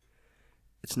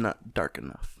it's not dark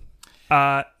enough.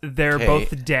 They're Okay.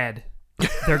 both dead.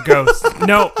 They're ghosts.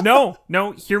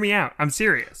 No. Hear me out. I'm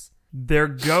serious. They're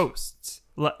ghosts,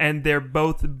 and they're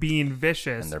both being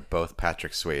vicious. And they're both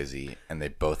Patrick Swayze, and they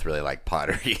both really like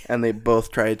pottery. And they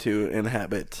both try to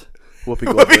inhabit Whoopi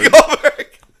Whoopi Goldberg Goldberg!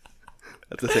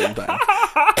 at the same time.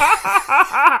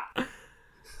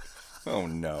 Oh,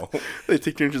 no. They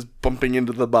take turns just bumping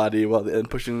into the body and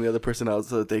pushing the other person out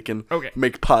so that they can Okay.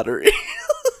 make pottery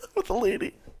with a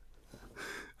lady.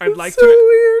 I'd like so to.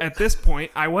 weird. At this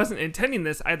point, I wasn't intending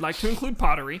this. I'd like to include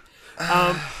pottery,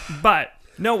 but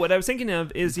no. What I was thinking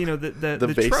of is the The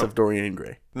vase trope. of Dorian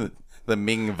Gray. The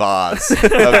Ming vase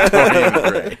of Dorian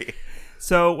Gray.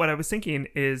 So what I was thinking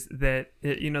is that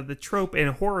the trope in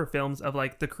horror films of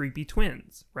like the creepy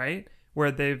twins, right? Where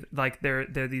they've like they're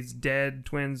these dead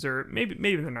twins, or maybe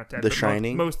they're not dead. The but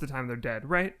Shining? Most of the time they're dead,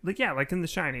 right? Like in The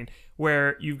Shining,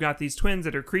 where you've got these twins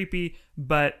that are creepy,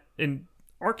 but in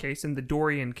our case, in the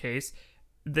Dorian case,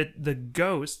 the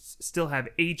ghosts still have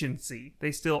agency.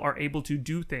 They still are able to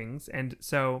do things, and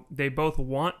so they both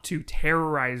want to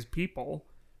terrorize people,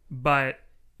 but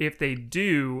if they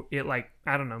do, it like,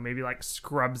 I don't know, maybe like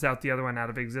scrubs out the other one out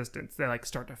of existence. They like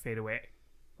start to fade away,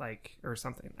 like, or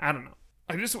something. I don't know.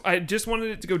 I just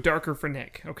wanted it to go darker for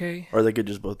Nick. Okay. Or they could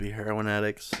just both be heroin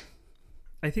addicts.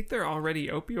 I think they're already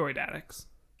opioid addicts.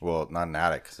 Well, not an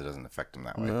addict because it doesn't affect them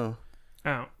that way. No.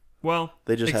 Oh, well,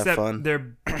 They just have except fun.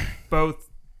 They're both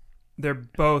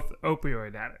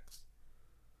opioid addicts.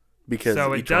 Because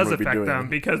So it each one does would be affect doing them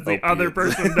because the other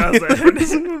opiates. person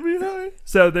doesn't.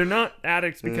 So they're not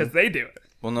addicts because they do it.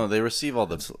 Well, no, they receive all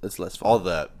the It's less fun. all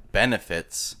the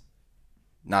benefits,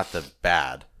 not the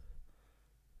bad.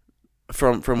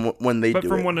 From when they But do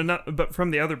from it. one another, but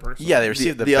from the other person. Yeah, they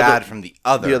receive the the bad other- from the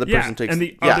other. the other Yeah, person takes and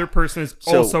the yeah. other person is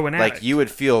So, also an addict. Like you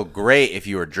would feel great if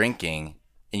you were drinking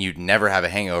and you'd never have a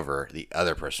hangover. The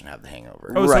other person have the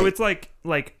hangover. Oh, Right. so it's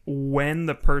like when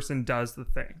the person does the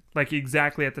thing, like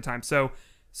exactly at the time. So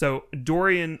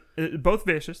Dorian, both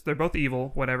vicious, they're both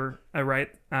evil, whatever. Right?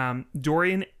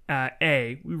 Dorian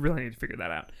A, we really need to figure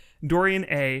that out. Dorian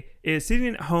A is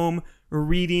sitting at home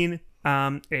reading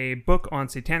a book on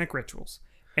satanic rituals,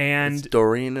 It's and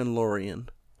Dorian and Lorian.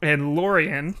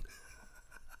 Lorian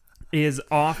is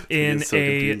off in It's so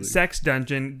a confusing. sex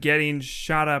dungeon getting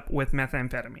shot up with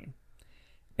methamphetamine,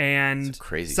 and It's a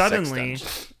crazy suddenly.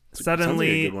 sex dungeon. Sounds like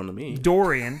a good one to me.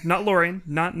 Dorian, not Lorian,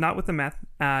 not with the meth.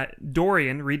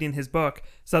 Dorian reading his book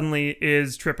suddenly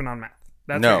is tripping on meth.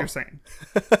 That's No. what you're saying.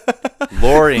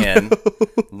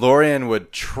 Lorian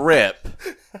would trip.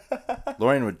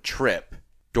 Lorian would trip.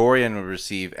 Dorian would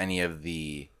receive any of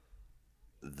the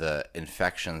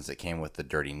infections that came with the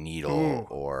dirty needle Ooh.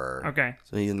 or Okay.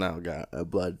 So he's now got a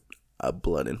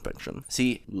blood infection.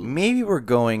 See, maybe we're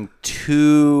going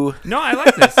too No, I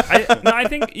like this. I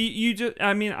think you just.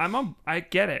 I mean, I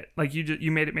get it. Like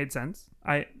you made sense.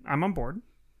 I'm on board.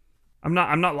 I'm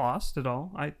not lost at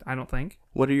all. I don't think.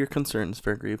 What are your concerns,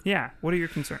 Fairgrieve? Yeah. What are your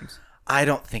concerns? I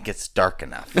don't think it's dark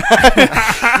enough.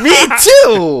 Me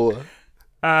too.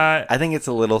 I think it's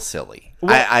a little silly.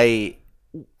 Well-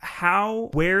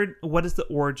 What is the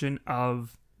origin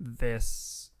of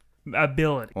this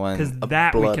ability? One- Because a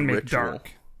that we blood can make ritual.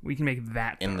 dark. We can make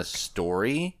that in the dark.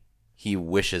 story, he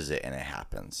wishes it and it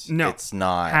happens. No. It's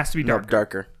not. It has to be No, darker.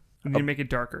 darker. We need to make it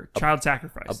darker. Child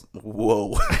sacrifice.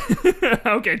 Whoa.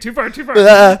 Okay, too far.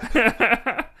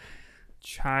 a,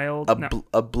 Child. No.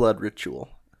 a blood ritual,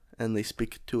 and they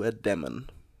speak to a demon.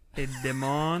 A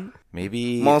demon.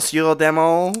 Maybe. Monsieur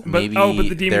Demon. But Maybe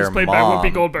the demon's their played by Whoopi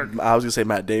mom- Goldberg. I was gonna say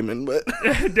Matt Damon, but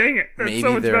Dang it. That's Maybe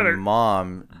so much their better.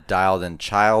 mom dialed in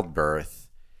childbirth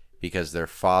because their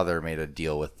father made a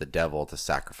deal with the devil to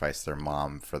sacrifice their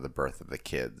mom for the birth of the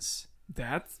kids.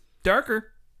 That's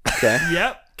darker. okay,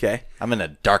 Yep. okay. I'm in a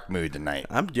dark mood tonight.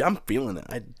 I'm feeling it.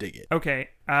 I dig it. Okay.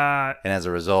 And as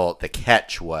a result, the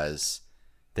catch was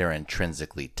they're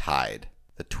intrinsically tied.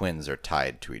 The twins are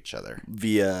tied to each other.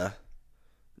 Via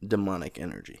demonic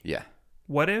energy. Yeah.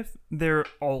 What if they're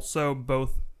also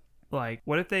both like?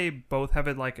 What if they both have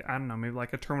it like, I don't know, maybe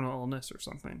like a terminal illness or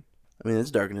something? I mean,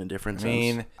 it's dark in a different I sense.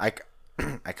 mean,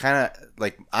 I kind of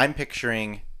like. I'm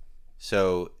picturing.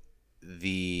 So,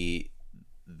 the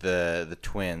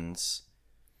twins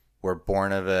were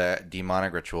born of a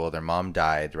demonic ritual. Their mom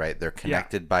died. Right. They're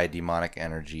connected by demonic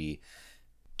energy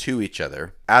to each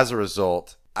other. As a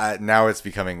result, now it's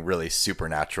becoming really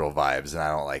supernatural vibes, and I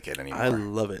don't like it anymore. I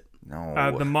love it.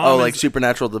 No. The mom. Oh, is, like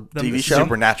Supernatural, the TV show.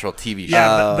 Supernatural TV show.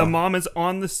 Yeah, the mom is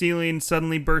on the ceiling,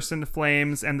 suddenly bursts into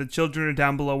flames, and the children are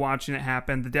down below watching it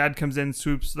happen. The dad comes in,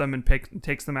 swoops them, and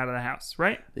takes them out of the house.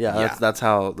 Right? Yeah, Yeah. that's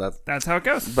how that's. That's how it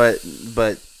goes. But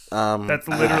That's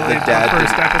literally the the dad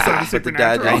first didn't- episode of but the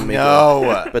dad Supernatural. didn't make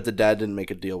No. but the dad didn't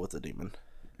make a deal with the demon.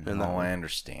 in that No, one. I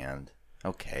understand.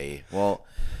 Okay. Well,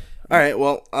 All right.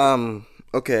 Well,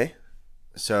 okay.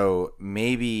 so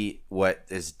maybe what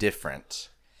is different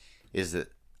is that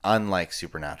unlike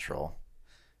Supernatural,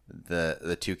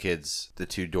 the two kids, the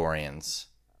two Dorians,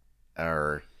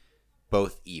 are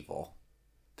both evil.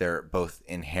 They're both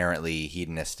inherently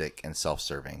hedonistic and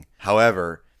self-serving.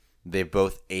 However, they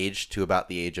both aged to about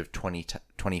the age of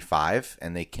 25,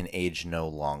 and they can age no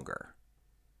longer.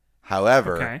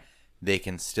 However, Okay. they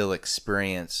can still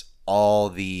experience all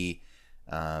the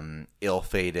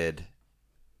ill-fated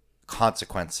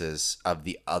consequences of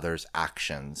the other's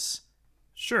actions.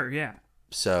 Sure, yeah.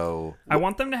 So I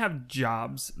want them to have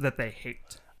jobs that they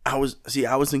hate. I was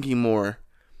thinking more.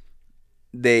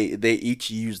 They each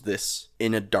use this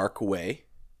in a dark way.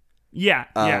 Yeah,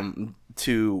 yeah.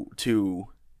 To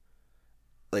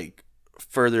like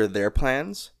further their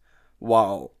plans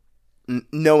while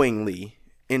knowingly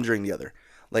injuring the other.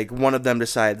 Like one of them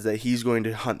decides that he's going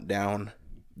to hunt down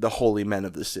the holy men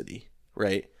of the city,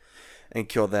 right? and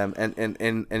kill them. And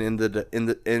in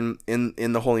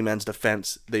the Holy Man's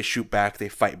defense, they shoot back, they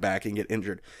fight back, and get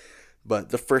injured. But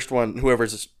the first one,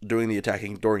 whoever's doing the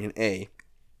attacking, Dorian A,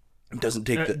 doesn't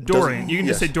take the Dorian. You can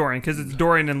just say Dorian because it's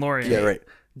Dorian and Lorian. Yeah, right.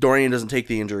 Dorian doesn't take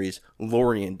the injuries.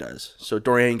 Lorian does. So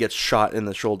Dorian gets shot in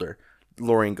the shoulder.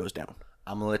 Lorian goes down.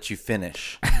 I'm gonna let you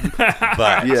finish,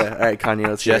 but Yeah. All right, Kanye.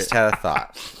 Let's hear just it. had a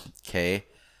thought. Okay,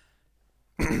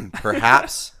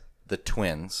 perhaps the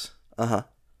twins.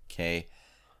 Okay,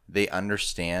 they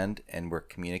understand and were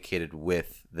communicated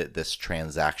with that this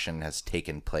transaction has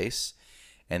taken place,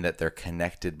 and that they're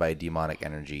connected by demonic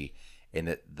energy, and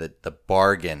that the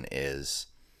bargain is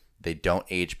they don't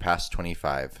age past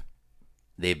 25.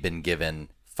 They've been given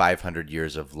 500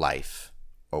 years of life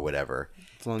or whatever.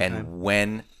 It's a long And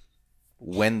time.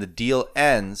 when the deal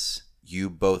ends, you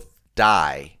both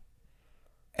die,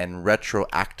 and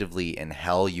retroactively in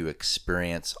hell you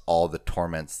experience all the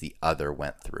torments the other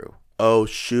went through. Oh,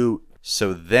 shoot.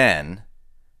 So then,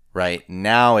 right,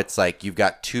 now it's like you've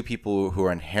got two people who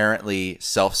are inherently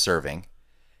self-serving,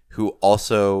 who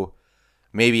also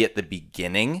maybe at the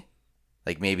beginning,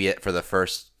 like maybe for the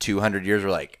first 200 years were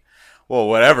like, well,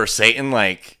 whatever, Satan,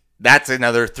 like, that's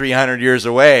another 300 years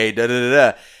away,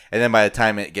 da-da-da-da. And then by the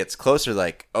time it gets closer,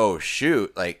 like, oh,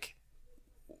 shoot, like,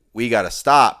 we got to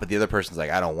stop. But the other person's like,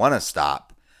 I don't want to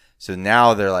stop. So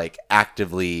now they're, like,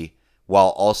 actively, while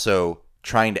also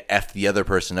trying to F the other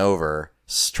person over,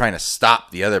 trying to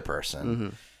stop the other person. Mm-hmm.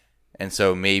 And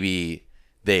so maybe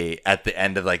they, at the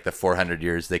end of, like, the 400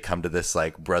 years, they come to this,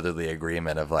 like, brotherly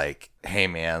agreement of, like, hey,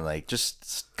 man, like,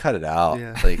 just cut it out.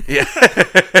 Yeah. Like, yeah.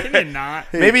 Can you not?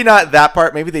 Maybe not that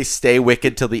part. Maybe they stay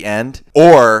wicked till the end.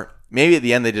 Or maybe at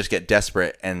the end they just get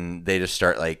desperate and they just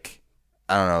start, like,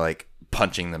 I don't know, like,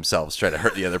 punching themselves, try to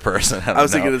hurt the other person. I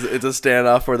was thinking it's a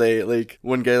standoff where they, like,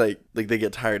 one guy, like they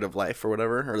get tired of life or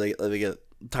whatever, or they get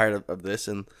tired of this,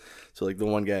 and so, like, the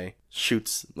one guy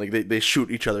shoots, like, they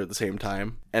shoot each other at the same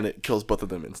time, and it kills both of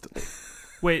them instantly.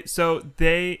 Wait, so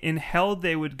they in hell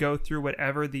they would go through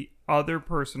whatever the other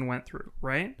person went through,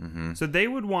 right? Mm-hmm. So they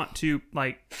would want to,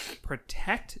 like,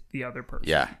 protect the other person.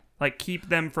 Yeah. Like, keep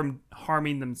them from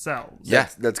harming themselves. Yeah.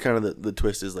 That's kind of the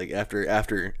twist is, like,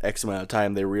 after X amount of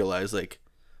time, they realize, like,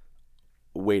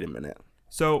 wait a minute.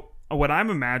 So what I'm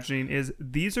imagining is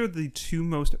these are the two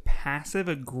most passive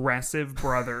aggressive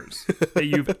brothers that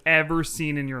you've ever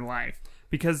seen in your life,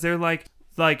 because they're like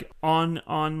on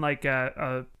like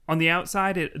on the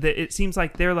outside it seems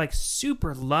like they're like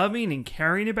super loving and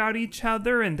caring about each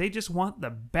other, and they just want the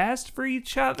best for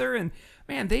each other, and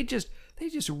man, they just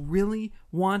really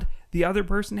want the other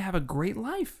person to have a great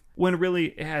life, when really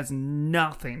it has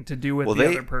nothing to do with the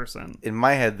other person. In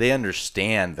my head, they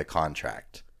understand the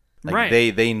contract. Like,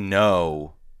 Right. They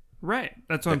know Right.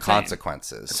 That's what the I'm saying.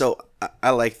 consequences. So I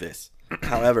like this.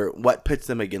 However, what pits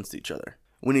them against each other?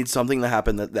 We need something to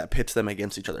happen that pits them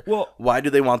against each other. Well- why do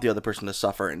they want the other person to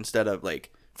suffer instead of,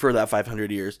 like, for that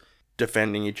 500 years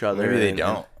defending each other? Maybe they and-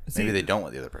 don't. See, Maybe they don't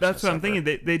want the other person That's to what I'm suffer.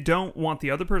 thinking. They don't want the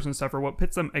other person to suffer. What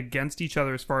pits them against each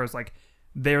other, as far as, like,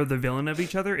 they're the villain of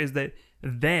each other, is that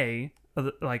they,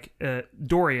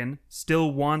 Dorian,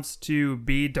 still wants to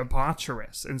be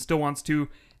debaucherous and still wants to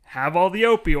have all the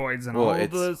opioids and all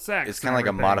the sex. It's kind of like a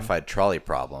everything. modified trolley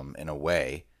problem in a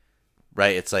way,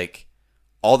 right? It's like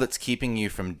all that's keeping you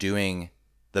from doing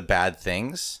the bad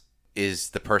things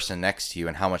is the person next to you,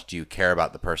 and how much do you care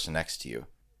about the person next to you?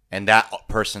 And that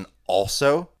person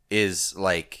also is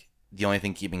like the only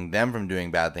thing keeping them from doing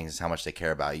bad things is how much they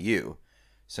care about you.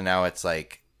 So now it's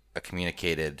like a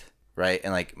communicated, right?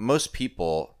 And like most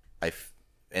people,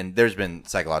 and there's been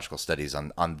psychological studies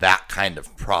on that kind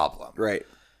of problem. Right.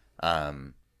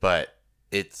 But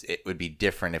it would be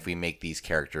different if we make these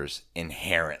characters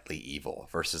inherently evil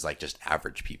versus like just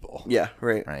average people. Yeah,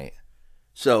 right. Right.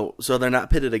 So they're not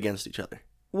pitted against each other.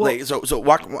 Well- Like, so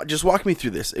walk me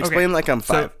through this. Explain Okay, like I'm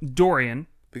 5. So Dorian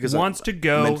Because wants to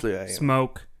go mentally I am.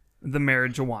 smoke the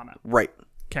marijuana. Right.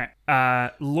 Okay.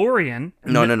 Lorian.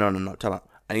 No. Time out.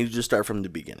 I need you to start from the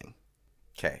beginning.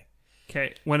 Okay.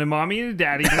 Okay. When a mommy and a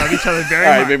daddy love each other very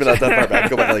All right, much. maybe not that far back.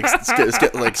 Go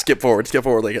back, skip forward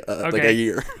like a Okay.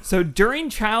 year. So during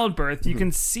childbirth, you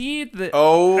can see the.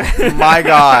 Oh my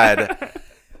God.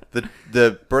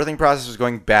 The birthing process was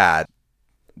going bad.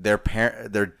 Their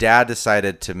dad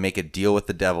decided to make a deal with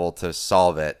the devil to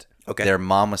solve it. Okay. Their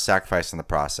mom was sacrificed in the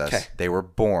process. Okay. They were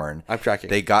born. I'm tracking.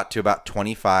 They got to about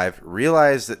 25,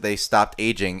 realized that they stopped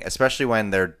aging, especially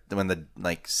when the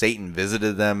like Satan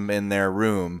visited them in their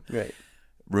room. Right.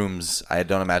 Rooms. I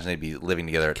don't imagine they'd be living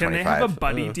together at Can 25. they have a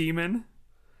buddy demon?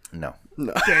 No.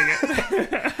 No. Dang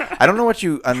it. I don't know what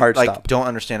you Hard stop. don't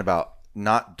understand about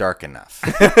not dark enough.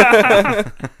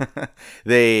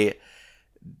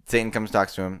 Satan comes,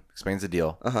 talks to him, explains the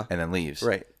deal, and then leaves.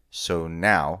 Right. So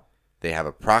now they have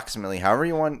approximately however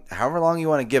long you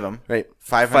want to give them. Right.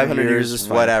 500 years is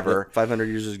fine. whatever. Yep, 500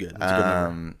 years is good. That's a good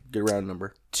number. Good round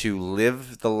number. To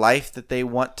live the life that they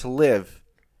want to live,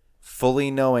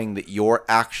 fully knowing that your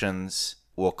actions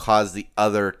will cause the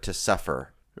other to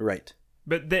suffer. Right.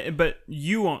 But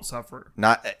you won't suffer.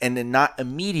 Not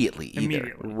immediately either.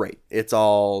 Immediately. Right. It's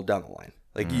all down the line.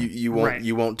 Like you won't Right.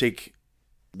 you won't take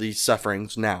these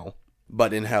sufferings now,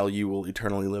 but in hell you will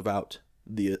eternally live out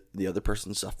the other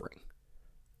person's suffering.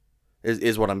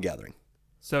 Is what I'm gathering.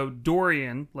 So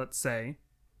Dorian, let's say,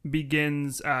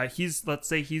 begins. He's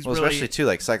really especially too,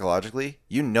 like psychologically,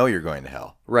 you know you're going to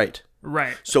hell. Right.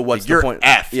 right. So what's You're the point?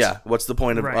 effed. Yeah. What's the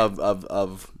point Right.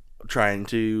 of trying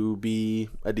to be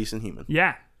a decent human?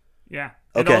 Yeah. And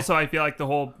Okay. also, I feel like the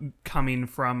whole coming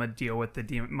from a deal with the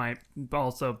demon might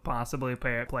also possibly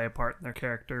play a part in their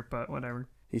character, but whatever.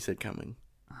 He said coming.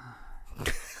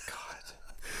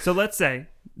 So let's say,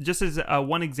 just as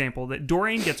one example, that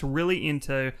Dorian gets really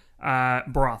into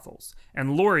brothels,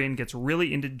 and Lorien gets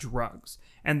really into drugs,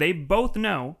 and they both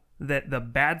know that the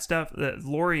bad stuff that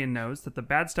Lorien knows that the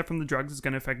bad stuff from the drugs is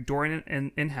going to affect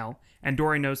Dorian in hell, and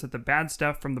Dorian knows that the bad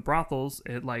stuff from the brothels,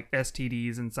 like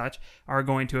STDs and such, are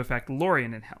going to affect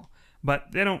Lorien in hell.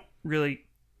 But they don't really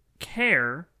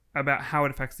care about how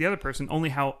it affects the other person, only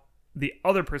how the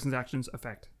other person's actions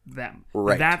affect them.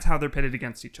 Right. That's how they're pitted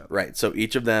against each other. Right. So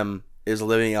each of them is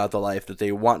living out the life that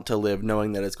they want to live,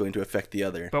 knowing that it's going to affect the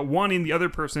other. But wanting the other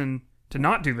person to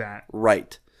not do that.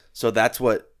 Right. So that's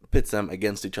what pits them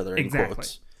against each other in Exactly.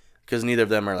 quotes. Because neither of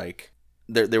them are like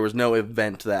there was no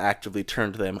event that actively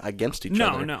turned them against each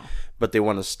other. No. But they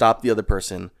want to stop the other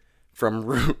person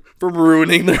from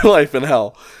ruining their life in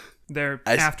hell. Their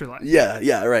afterlife.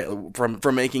 Yeah, right. From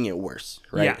making it worse,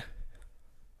 right? Yeah.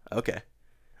 Okay.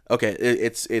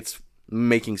 It's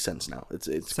making sense now. It's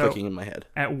So- clicking in my head.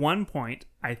 At one point,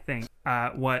 I think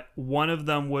what one of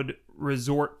them would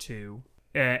resort to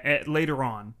later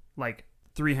on, like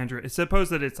 300. Suppose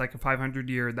that it's like a 500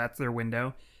 year. That's their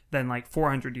window. Then like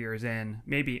 400 years in,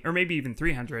 maybe even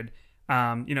 300.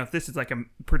 If this is like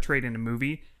portrayed in a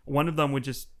movie, one of them would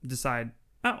just decide,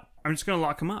 oh, I'm just gonna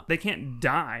lock them up. They can't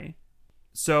die,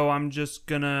 so I'm just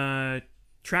gonna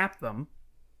trap them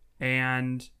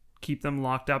and keep them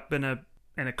locked up in a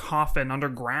coffin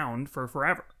underground for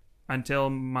forever until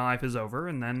my life is over,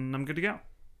 and then I'm good to go.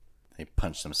 They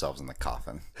punch themselves in the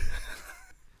coffin.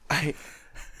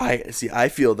 I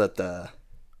feel that the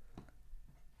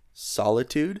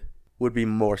solitude would be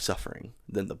more suffering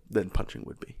than punching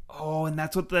would be. Oh, and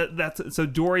that's what so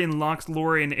Dorian locks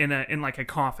Lorien in like a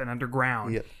coffin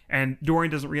underground, Yep. and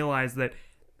Dorian doesn't realize that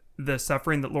the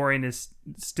suffering that Lorien is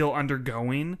still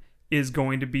undergoing is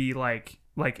going to be like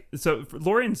so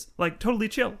Lorien's like totally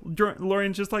chill.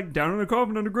 Lorien's just like down in a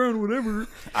coffin underground, whatever.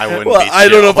 I wouldn't. Well, be I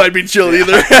don't know if chill. I'd be chill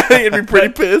either. I'd be pretty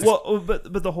pissed. Well,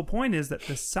 but the whole point is that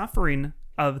the suffering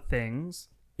of things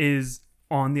is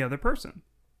on the other person,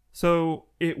 so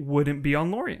it wouldn't be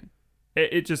on Lorien.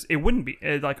 It wouldn't be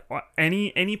like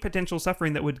any potential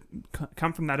suffering that would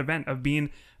come from that event of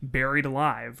being buried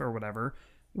alive or whatever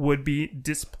would be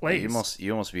displaced.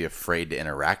 You almost be afraid to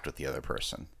interact with the other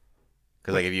person,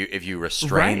 because like if you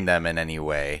restrain Right. them in any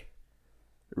way,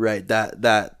 Right,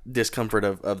 that discomfort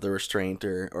of the restraint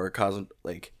or causing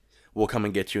like will come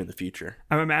and get you in the future.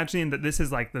 I'm imagining that this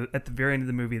is like at the very end of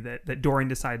the movie that Dorian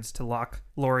decides to lock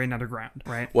Lorien underground,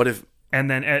 right? What if And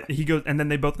then he goes, and then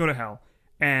they both go to hell,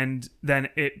 and then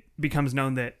it becomes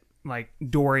known that like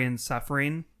Dorian's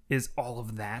suffering is all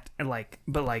of that, and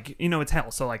it's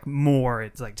hell, so like more,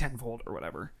 it's like tenfold or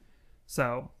whatever.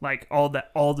 So like all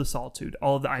the solitude,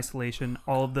 all of the isolation,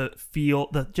 all of the feel,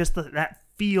 that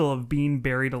feel of being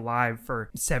buried alive for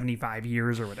 75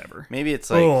 years or whatever. maybe it's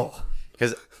like Oh,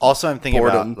 because also I'm thinking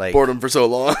boredom about like boredom for so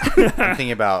long? I'm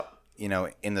thinking about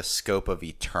in the scope of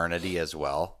eternity as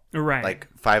well. right. Like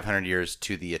 500 years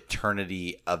to the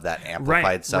eternity of that amplified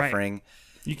Right. suffering.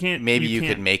 you can't. Maybe you could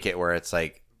can't- make it where it's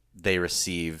like they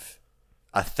receive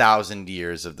 1,000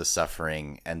 years of the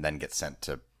suffering and then get sent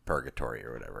to purgatory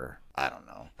or whatever. I don't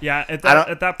know. Yeah, at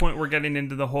don't- that point, we're getting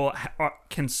into the whole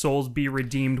can souls be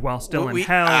redeemed while still in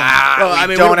hell? Well, I mean,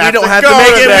 we don't have to make it.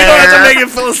 We don't have to there. make it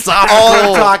philosophical.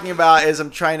 All I'm talking about is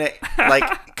I'm trying to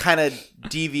like kind of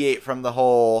deviate from the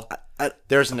whole.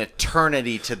 There's an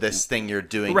eternity to this thing you're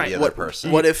doing Right. to the other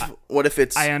person. What if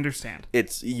it's I understand.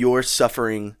 it's your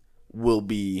suffering will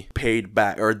be paid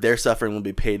back, or their suffering will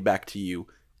be paid back to you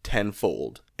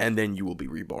tenfold, and then you will be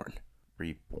reborn.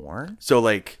 Reborn? So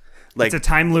like It's a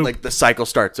time loop. Like the cycle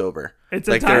starts over. It's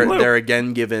a like time loop. they're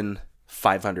again given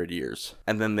 500 years,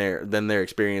 and then their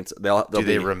experience they'll Do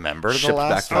they be remember the shipped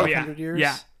last back to- 500 years?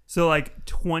 Yeah. So like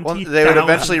 20. Well, they would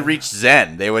eventually reach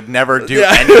Zen. They would never do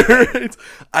anything.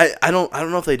 Right. I don't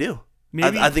know if they do.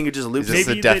 Maybe I think it just Is loops. this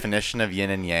Maybe the that- definition of yin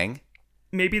and yang?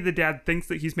 maybe the dad thinks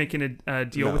that he's making a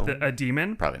deal with a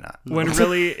demon, Probably not. when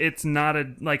really it's not a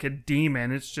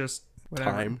demon. It's just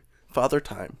whatever. Time, Father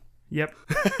Time. Yep.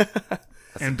 That's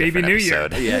And a Baby different New Year.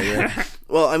 episode. Yeah.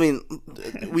 Well, I mean,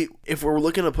 if we're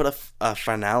looking to put a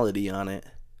finality on it,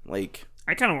 like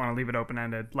I kind of want to leave it open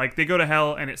ended. Like they go to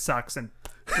hell and it sucks, and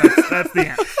that's the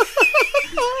end.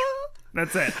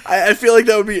 That's it. I feel like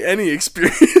that would be any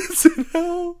experience in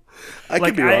hell. I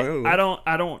Like could be wrong. I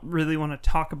don't really want to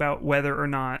talk about whether or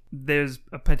not there's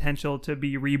a potential to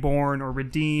be reborn or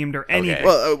redeemed or anything.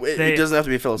 Well, it They- doesn't have to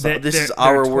be philosophical. This is they're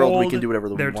our world. We told- can do whatever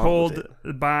we they're want. told with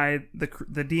it. by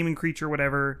the demon creature,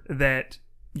 whatever, that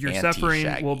your suffering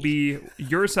Anti-Shaggy. will be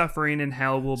your suffering in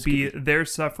hell will be their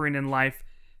suffering in life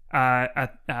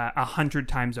 100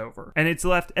 times over, and it's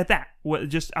left at that.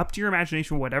 Just up to your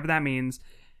imagination, whatever that means,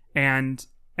 and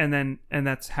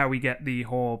that's how we get the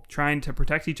whole trying to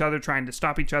protect each other, trying to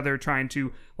stop each other, trying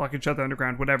to lock each other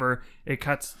underground, whatever. It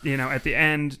cuts, at the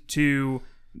end to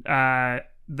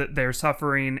their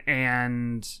suffering,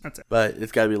 and that's it. But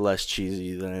it's got to be less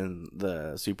cheesy than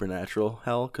the supernatural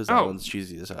hell, because that Oh, one's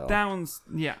cheesy as hell. That one's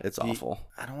It's awful.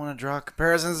 I don't want to draw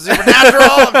comparisons to Supernatural.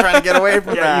 I'm trying to get away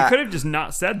from yeah. that. You could have just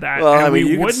not said that, Well, and I mean,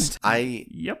 we you could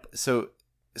wouldn't. Yep. So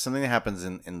something that happens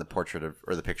in the portrait of,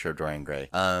 or the picture of Dorian Gray.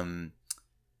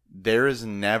 There is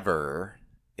never,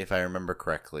 if I remember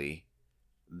correctly,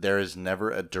 there is never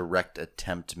a direct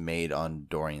attempt made on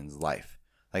Dorian's life.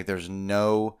 Like there's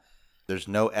no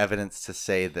evidence to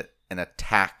say that an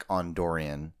attack on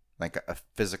Dorian, like a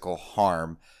physical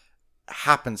harm,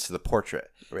 happens to the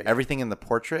portrait. Right. Everything in the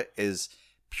portrait is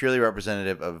purely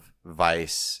representative of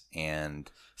vice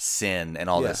and sin and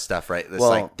all Yeah. this stuff, right? This Well-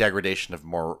 like degradation of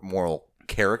moral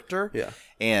character. Yeah.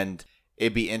 And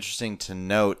it'd be interesting to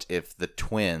note if the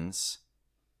twins,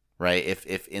 right,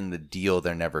 if in the deal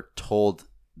they're never told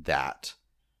that,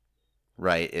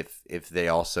 right? If they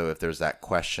also, if there's that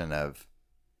question of,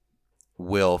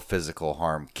 will physical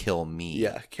harm kill me?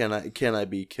 Yeah. Can I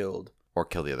be killed? Or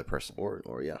kill the other person?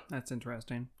 Or yeah. That's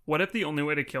interesting. What if the only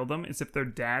way to kill them is if their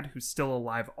dad, who's still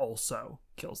alive, also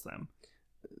kills them?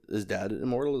 Is Dad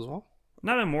immortal as well?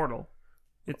 Not immortal.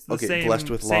 It's the Okay, same. blessed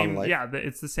with long life. Yeah,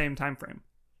 it's the same time frame.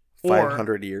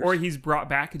 500 years. Or he's brought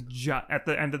back at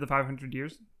the end of the 500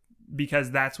 years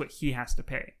because that's what he has to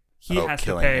pay. He has to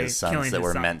killing pay his sons killing that his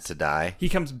were sons. meant to die. He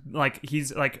comes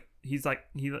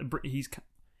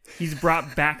he's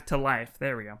brought back to life.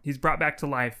 There we go. He's brought back to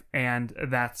life, and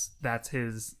that's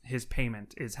his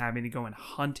payment is having to go and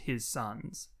hunt his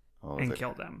sons and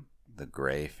kill them. The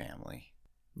Gray family.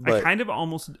 But I kind of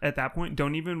almost at that point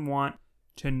don't even want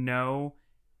to know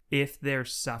if their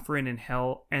suffering in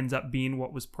hell ends up being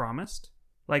what was promised.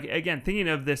 Like, again, thinking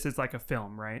of this as like a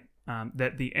film, right?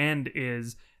 That the end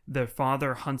is the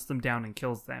father hunts them down and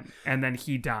kills them, and then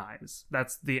he dies.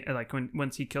 That's the, like,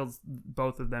 once he kills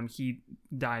both of them, he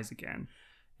dies again.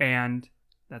 And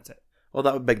that's it. well,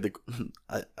 that would beg the.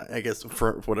 I guess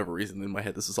for whatever reason in my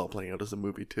head, this is all playing out as a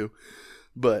movie too.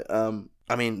 But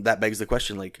I mean, that begs the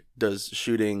question: like, does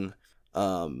shooting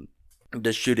Lorien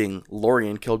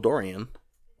kill Dorian,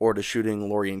 or does shooting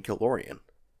Lorien kill Lorien?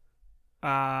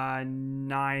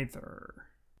 Neither.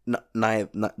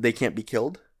 They can't be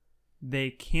killed.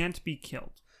 They can't be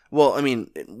killed. Well, I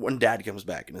mean, when Dad comes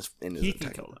back and is He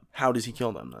can kill them. How does he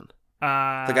kill them then?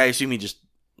 Like, I assume he just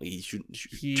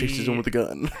chases them with a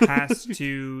gun. has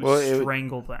to Well, it would-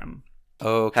 strangle them.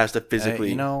 Oh, Has to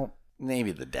physically.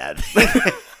 maybe the dad.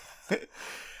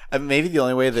 Maybe the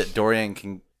only way that Dorian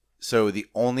can. So the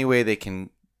only way they can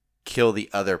kill the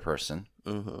other person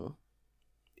Mhm.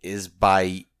 is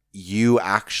by you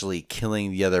actually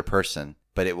killing the other person,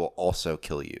 but it will also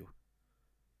kill you.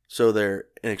 So they're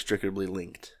inextricably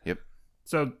linked. Yep.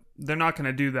 So they're not going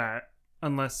to do that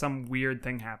unless some weird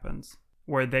thing happens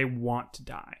where they want to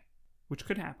die, which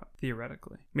could happen,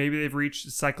 theoretically. Maybe they've reached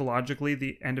psychologically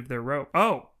the end of their rope.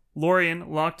 Oh,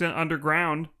 Lorien, locked in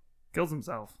underground, kills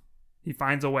himself. He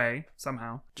finds a way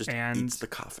somehow. Just and eats the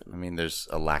coffin. I mean, there's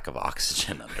a lack of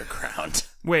oxygen underground.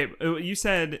 Wait, you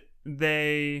said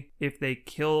if they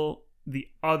kill the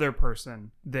other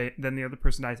person, then the other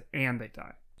person dies and they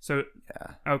die. So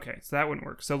Yeah. okay, so that wouldn't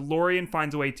work. So Lorien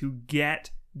finds a way to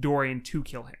get Dorian to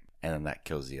kill him, And then that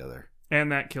kills the other.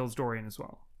 and that kills Dorian as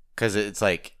well. Because it's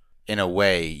like, in a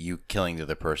way, you killing the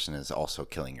other person is also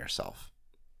killing yourself.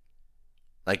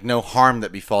 Like, no harm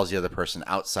that befalls the other person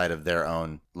outside of their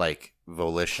own, like,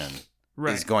 volition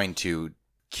Right. is going to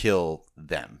kill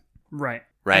them. Right.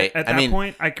 Right. At that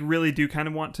point, I really do kind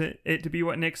of want it to be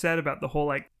what Nick said about the whole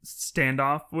like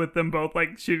standoff with them both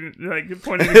like shooting, like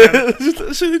pointing at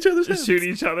each other, shoot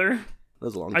each other. That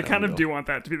was a long I time kind ago. of do want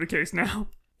that to be the case now.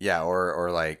 Yeah, or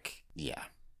like, yeah.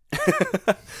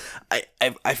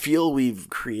 I feel we've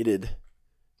created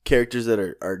characters that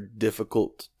are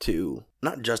difficult to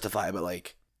not justify, but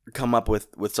like come up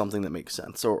with something that makes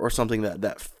sense or something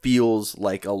that feels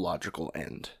like a logical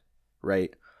end,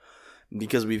 right?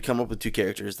 Because we've come up with two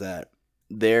characters that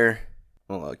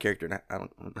a character, I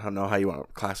don't know how you want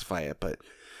to classify it, but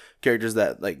characters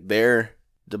that like their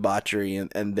debauchery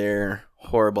and their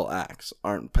horrible acts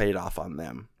aren't paid off on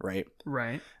them, right?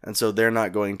 Right. And so they're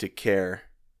not going to care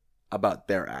about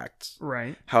their acts.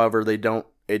 Right. However,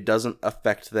 it doesn't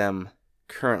affect them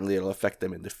currently, it'll affect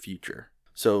them in the future.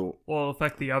 So Well, it'll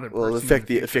affect the other person. will in affect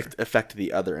the the future. affect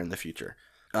the other in the future.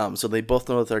 So they both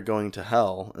know that they're going to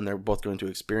hell, and they're both going to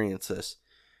experience this.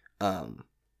 And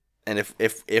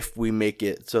if we make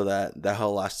it so that the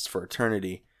hell lasts for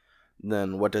eternity,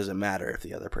 then what does it matter if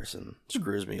the other person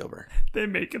screws me over? They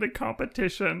make it a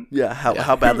competition. Yeah,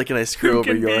 how badly can I screw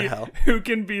over your hell? Who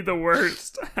can be the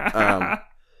worst?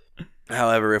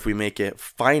 However, if we make it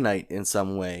finite in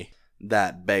some way,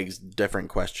 that begs different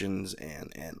questions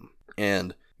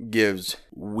and gives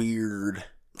weird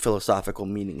philosophical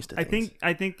meanings to things.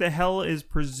 I think the hell is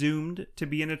presumed to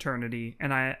be an eternity,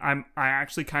 and I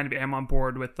actually kind of am on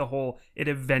board with the whole. It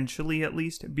eventually, at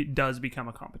least, does become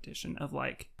a competition of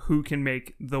like who can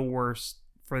make the worst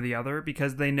for the other,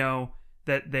 because they know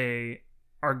that they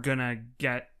are gonna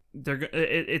get.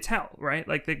 It's hell, right?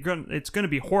 Like it's gonna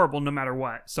be horrible no matter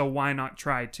what. So why not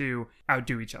try to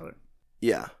outdo each other?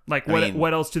 Yeah. Like I mean,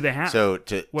 what else do they have? So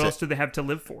what else do they have to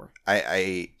live for?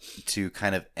 I to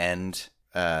kind of end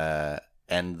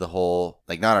the whole,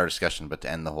 like, not our discussion, but to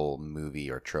end the whole movie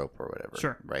or trope or whatever.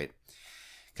 Sure. Right?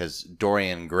 Because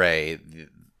Dorian Gray,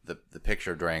 the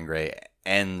picture of Dorian Gray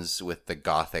ends with the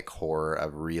gothic horror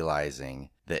of realizing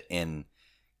that in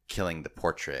killing the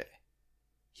portrait,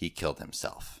 he killed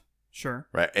himself. Sure.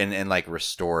 Right. And like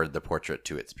restored the portrait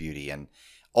to its beauty. And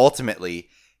ultimately,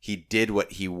 he did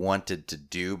what he wanted to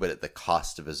do, but at the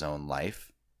cost of his own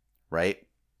life. Right.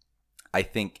 I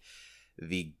think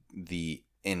the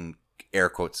in air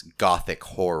quotes gothic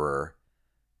horror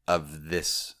of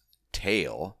this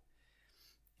tale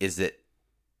is that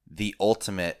the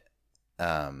ultimate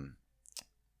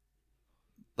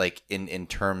like in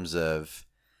terms of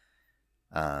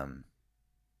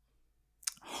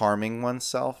harming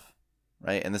oneself,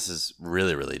 right? And this is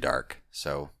really, really dark,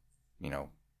 so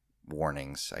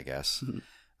warnings, I guess.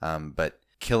 But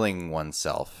killing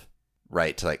oneself,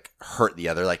 right, to like hurt the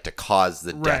other, like to cause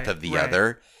the death of the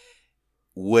other,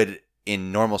 would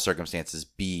in normal circumstances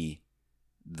be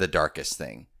the darkest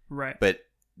thing, right? But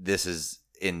this is,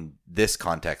 in this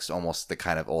context, almost the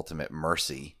kind of ultimate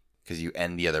mercy, because you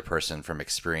end the other person from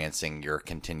experiencing your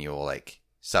continual like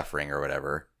suffering or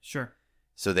whatever. Sure.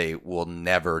 So they will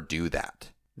never do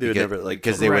that. They would never, like,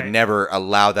 because they would never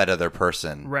allow that other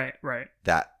person right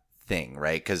that thing,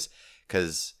 right? Because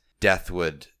death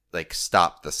would like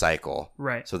stop the cycle,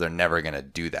 right? So they're never gonna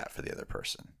do that for the other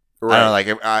person. Right. I don't know,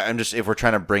 like, I'm just, if we're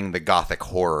trying to bring the gothic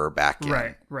horror back in,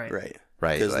 right,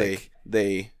 because like,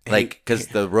 they like, because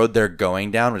the road they're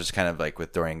going down, which is kind of like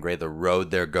with Dorian Gray, the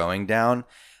road they're going down,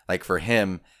 like for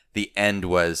him, the end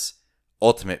was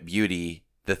ultimate beauty.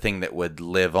 The thing that would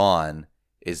live on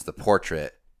is the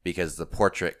portrait, because the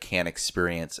portrait can't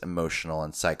experience emotional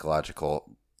and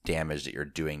psychological damage that you're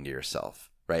doing to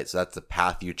yourself, right? So that's the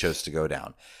path you chose to go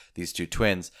down. These two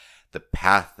twins, the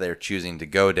path they're choosing to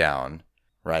go down,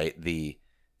 right? The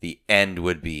end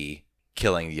would be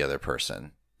killing the other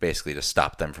person, basically to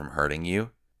stop them from hurting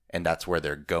you. And that's where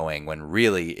they're going, when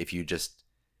really, if you just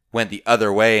went the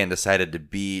other way and decided to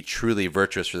be truly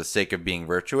virtuous for the sake of being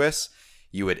virtuous,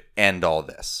 you would end all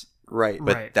this. Right.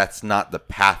 But that's not the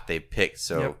path they picked.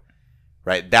 So, Yep.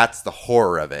 Right, that's the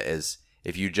horror of it, is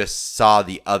if you just saw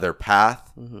the other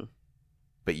path,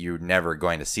 but you're never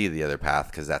going to see the other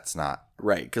path, because that's not...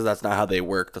 Right, because that's not how they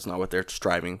work. That's not what they're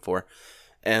striving for.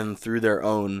 And through their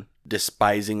own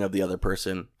despising of the other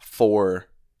person for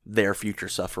their future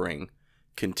suffering,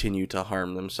 continue to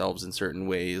harm themselves in certain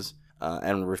ways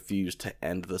and refuse to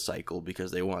end the cycle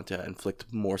because they want to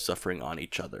inflict more suffering on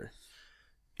each other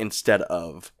instead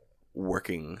of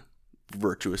working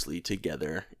virtuously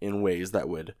together in ways that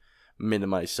would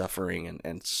minimize suffering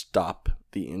and stop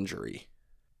the injury.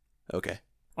 Okay.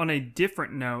 On a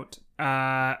different note,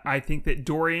 I think that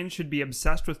Dorian should be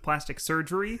obsessed with plastic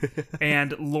surgery,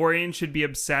 and Lorian should be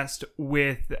obsessed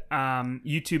with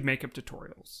YouTube makeup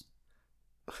tutorials.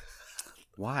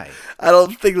 Why? I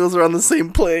don't think those are on the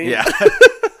same plane. Yeah.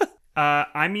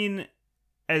 I mean,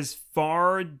 as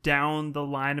far down the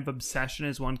line of obsession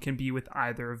as one can be with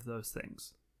either of those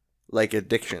things. Like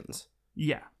addictions.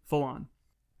 Yeah, full on.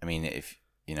 I mean, if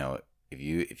you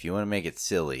want to make it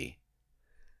silly,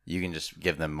 you can just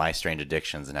give them My Strange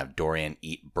Addictions and have Dorian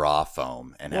eat bra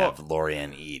foam and have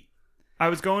Lorian eat. I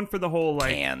was going for the whole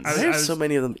like. Cans. There's so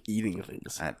many of them eating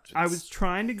things. I was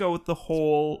trying to go with the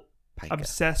whole Pica.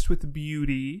 obsessed with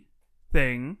beauty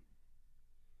thing,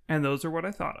 and those are what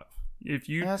I thought of. If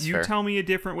you That's you fair. tell me a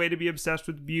different way to be obsessed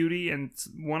with beauty, and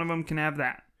one of them can have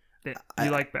that you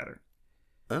like better.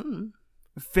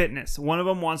 Fitness. One of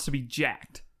them wants to be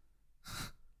jacked.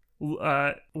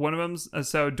 One of them's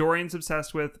so Dorian's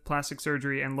obsessed with plastic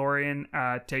surgery, and Lorian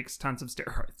takes tons of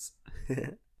steroids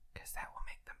because that will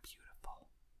make them beautiful.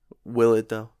 Will it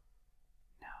though?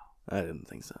 No, I didn't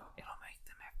think so. it'll make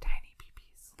them have tiny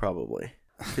peepees. Probably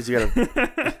because you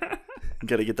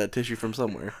gotta get that tissue from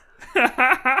somewhere.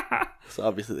 So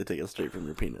obviously they take it straight from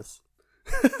your penis.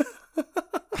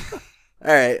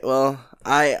 All right. Well,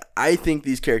 I think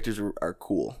these characters are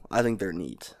cool. I think they're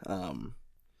neat.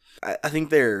 I think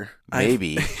they're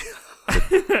Maybe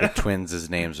the twins'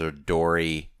 names are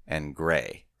Dory and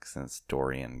Gray, since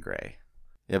Dorian Gray.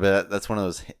 Yeah, but that's one of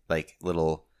those like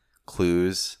little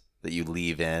clues that you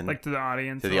leave in, Like to the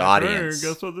audience. To the like, audience. Hey,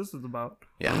 guess what this is about?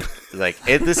 Yeah, like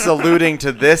this is alluding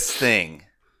to this thing.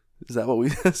 Is that what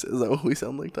we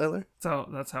sound like, Tyler? So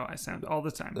that's how I sound all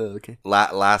the time. Okay.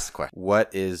 Last question: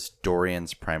 what is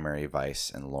Dorian's primary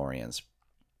vice and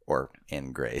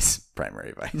and Gray's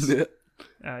primary vice?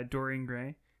 Dorian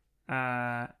Gray.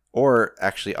 Or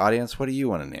actually, audience, what do you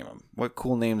want to name him? What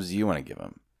cool names do you want to give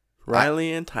him?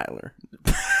 Riley and Tyler.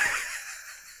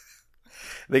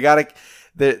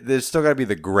 There's still gotta be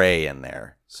the Gray in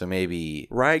there. So maybe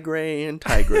Rye Gray and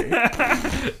Ty Gray.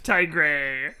 Ty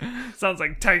Gray. Sounds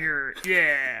like Tiger.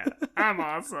 Yeah. I'm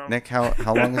awesome. Nick, how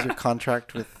long is your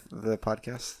contract with the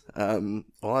podcast?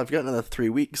 Well, I've got another 3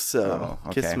 weeks, so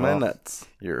kiss my nuts.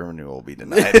 Your renewal will be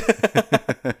denied.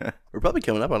 We're probably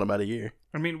coming up on about a year.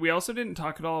 I mean, we also didn't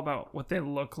talk at all about what they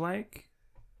look like.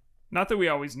 Not that we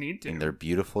always need to. And they're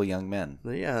beautiful young men.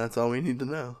 But yeah, that's all we need to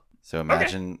know. So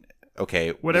imagine,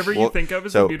 okay, Whatever you think of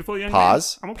as a beautiful young man.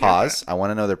 I'm okay Pause. with I want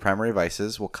to know their primary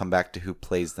vices. We'll come back to who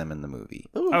plays them in the movie.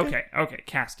 Ooh, Okay.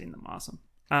 Casting them. Awesome.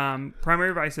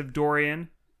 Primary vice of Dorian,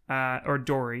 or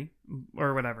Dory,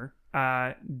 or whatever.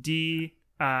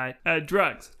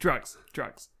 Drugs.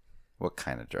 What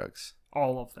kind of drugs?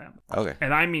 All of them. Okay.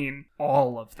 And I mean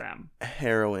all of them.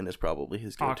 Heroin is probably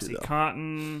his go-to, though.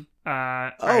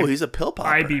 Oxycontin. He's a pill popper.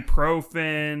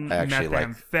 Ibuprofen. I actually like-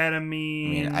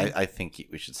 Methamphetamine. I think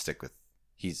we should stick with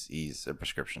he's a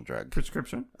prescription drug.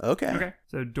 Prescription. Okay. Okay.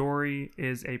 So Dory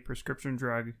is a prescription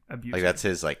drug abuser. Like that's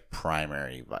his like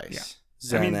primary vice.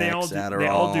 Xanax, I mean, they all do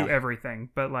Adderall. everything,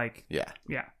 but like, Yeah.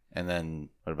 yeah. And then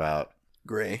what about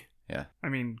Gray. I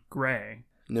mean, Gray.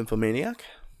 Nymphomaniac?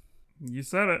 You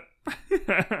said it.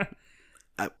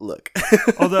 Look.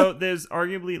 Although there's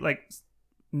arguably like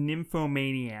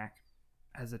nymphomaniac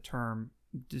as a term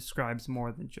describes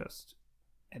more than just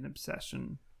an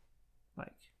obsession,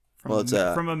 like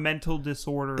from a mental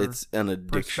disorder. It's an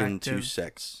addiction to perspective.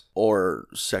 sex or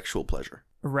sexual pleasure.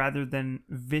 rather than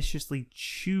viciously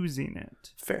choosing it.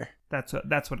 Fair. That's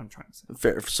what I'm trying to say.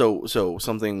 Fair. So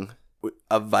something,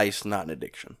 a vice, not an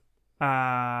addiction.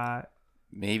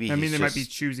 Maybe I mean, he's they might be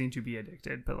just choosing to be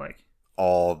addicted, but like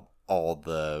all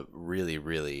the really,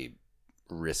 really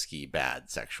risky, bad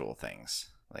sexual things,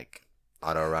 like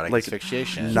autoerotic Like,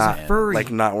 asphyxiation. not and- furry.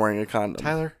 Like not wearing a condom.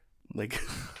 Tyler. Like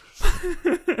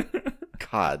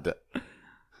God.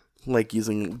 like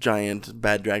using giant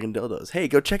Bad Dragon dildos. Hey,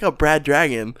 go check out Brad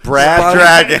Dragon. Brad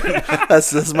Dragon.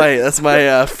 that's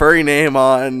my furry name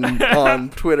on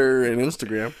Twitter and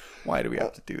Instagram. Why do we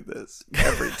have to do this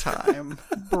every time?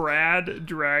 Brad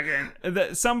Dragon.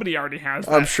 Somebody already has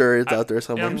that. I'm sure it's out there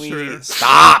somewhere. I'm sure.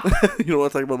 Stop. You don't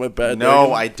want to talk about my Bad No,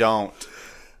 Dragon? I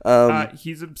don't.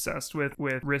 He's obsessed with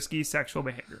risky sexual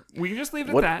behavior. We can just leave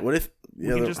it What? at that. What if? We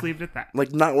can just leave it at that.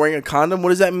 like not wearing a condom. What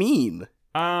does that mean?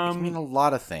 I mean a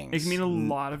lot of things. It can mean a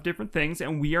lot of different things,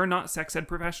 and we are not sex ed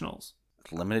professionals.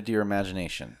 Limited to your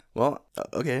imagination. Well,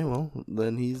 okay. Well,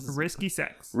 then he's Risky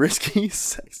sex. risky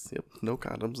sex. Yep, no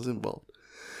condoms involved.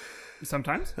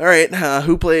 Sometimes. All right.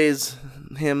 Who plays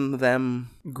him? Them?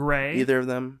 Gray Either of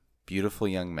them? Beautiful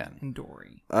young men. and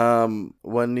Dory.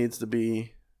 One needs to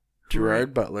be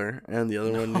Gerard Butler, and the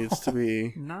other one needs to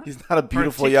be Not He's not a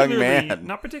beautiful young particularly- man.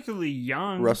 Not particularly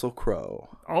young. Russell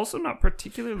Crowe. Also not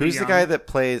particularly Who's young. the guy that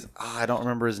plays? I don't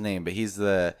remember his name, but he's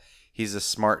a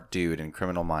smart dude in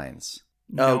Criminal Minds.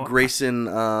 No, Grayson.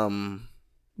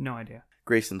 No idea.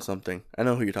 Grayson something. I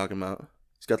know who you're talking about.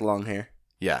 He's got the long hair.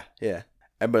 Yeah. Yeah.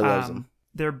 Everybody loves him.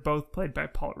 They're both played by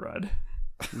Paul Rudd.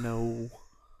 No.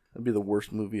 That'd be the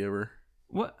worst movie ever.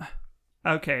 What?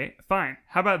 Okay, fine.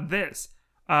 How about this?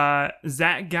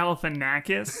 Zach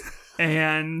Galifianakis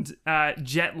and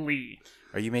Jet Li.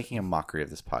 Are you making a mockery of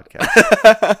this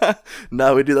podcast?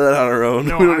 No, we do that on our own.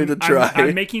 No, We don't need to try.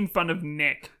 I'm making fun of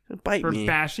Nick Bite for me.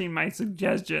 bashing my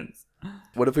suggestions.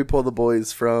 What if we pull the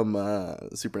boys from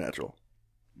Supernatural?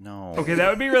 No. Okay, that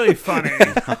would be really funny.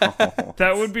 No.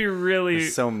 That would be really.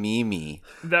 It's so memey.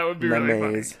 That would be really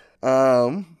Memes.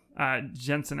 funny.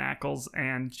 Jensen Ackles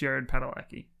and Jared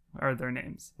Padalecki are their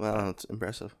names. Wow, that's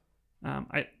impressive.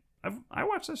 I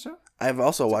watched that show. I've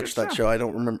also watched good that show. show. I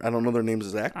don't know their names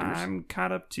as actors. I'm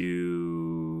caught up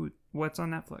to what's on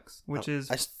Netflix, which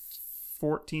is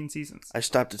 14 seasons. I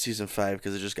stopped at season 5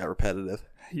 because it just got repetitive.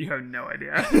 You have no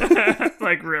idea.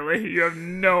 Like, really? You have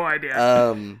no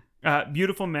idea.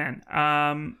 Beautiful Men.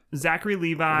 Zachary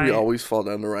Levi. We always fall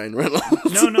down to Ryan Reynolds.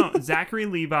 No. Zachary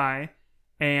Levi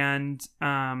and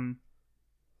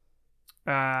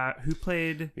who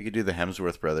played? We could do the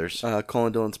Hemsworth brothers.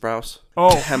 Colin Dylan Sprouse. Oh,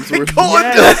 Hemsworth.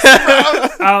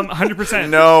 yes. 100%.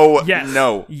 No. Yes.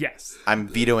 No. Yes. I'm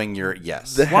vetoing your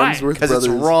yes. The Why? Hemsworth Because brothers.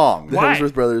 it's wrong. The Why?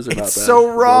 Hemsworth brothers are not bad. It's so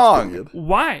That's wrong. pretty good.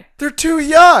 Why? They're too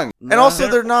young. And No. also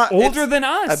they're not Older it's- than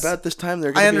us. I bet this time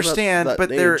they're. Gonna I be understand, about but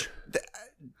that they're age.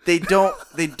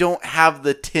 they don't have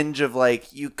the tinge of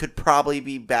like you could probably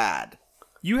be bad.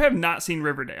 You have not seen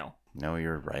Riverdale. No,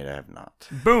 you're right. I have not.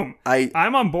 Boom. I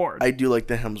I'm on board. do like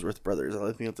the Hemsworth brothers.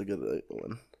 I think that's a good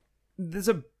one. There's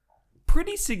a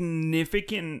pretty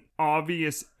significant,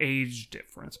 obvious age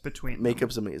difference between them.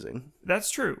 Makeup's amazing.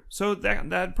 That's true. So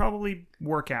that'd probably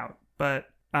work out. But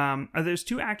there's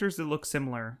two actors that look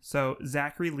similar. So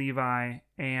Zachary Levi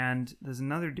and there's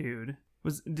another dude.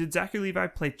 Did Zachary Levi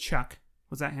play Chuck?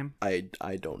 Was that him? I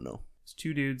don't know. It's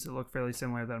two dudes that look fairly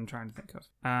similar that I'm trying to think of.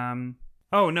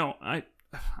 Oh no,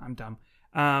 I'm dumb.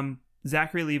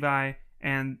 Zachary Levi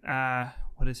and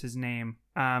what is his name?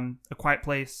 A Quiet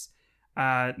Place,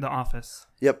 The Office.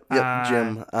 Yep.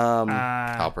 Jim.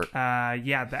 Halpert.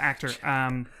 Yeah, the actor.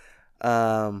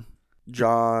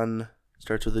 John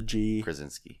starts with a G.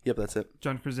 Krasinski. Yep, that's it.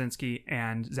 John Krasinski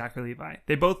and Zachary Levi.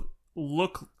 They both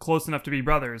look close enough to be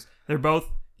brothers. They're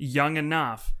both young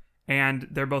enough, and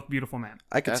they're both beautiful men.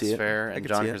 I could That's see it. fair. I And could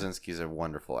John see it. Krasinski's a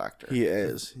wonderful actor. He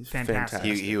is. He's Fantastic.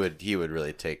 fantastic. He would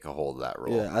really take a hold of that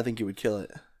role. Yeah, I think he would kill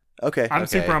it. Okay. I'm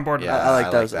Okay, super on board with yeah. that. I like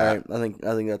I those. like All that. right.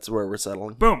 I think that's where we're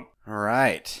settling. Boom. All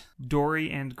right.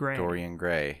 Dory and Gray. Dorian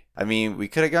Gray. I mean, we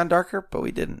could have gone darker, but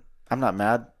we didn't. I'm not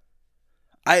mad.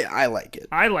 I like it.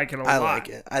 I like it a lot. I like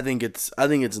it. I think it's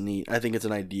neat. I think it's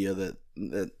an idea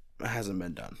that hasn't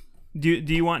been done. Do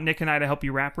you want Nick and I to help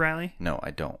you rap, Riley? No,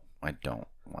 I don't. I don't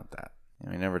want that.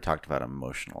 We never talked about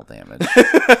emotional damage.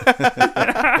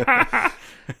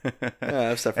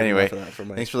 I've suffered Anyway, enough of that for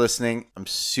my. Thanks for listening. I'm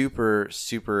super,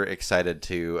 super excited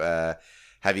to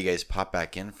have you guys pop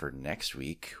back in for next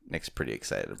week. Nick's pretty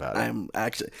excited about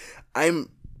it. We're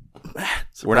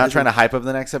We're not trying to hype up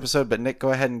the next episode, but Nick,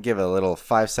 go ahead and give a little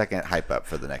 5-second hype up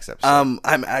for the next episode.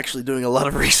 I'm actually doing a lot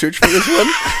of research for this one.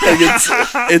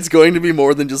 It's going to be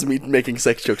more than just me making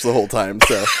sex jokes the whole time.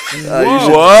 So,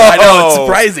 I know it's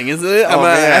surprising, isn't it? I'm gonna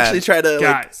man. actually try to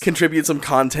Guys. contribute some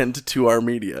content to our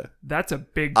media. That's a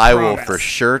big I will promise. for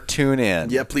sure tune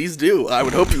in. Yeah, please do. I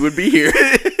would hope you would be here.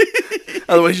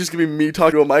 Otherwise, it's just gonna be me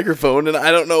talking to a microphone, and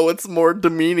I don't know what's more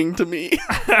demeaning to me.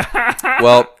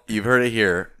 Well, you've heard it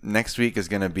here. Next week is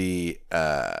going to be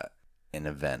an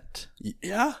event.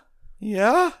 Yeah.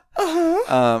 Yeah.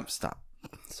 Uh-huh. Stop.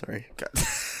 Sorry.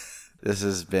 This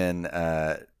has been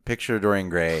Picture of Dorian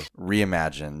Gray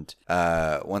reimagined.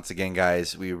 Once again,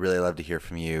 guys, we really love to hear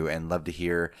from you and love to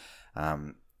hear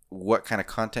what kind of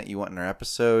content you want in our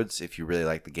episodes. If you really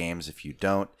like the games, if you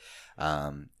don't,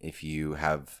 if you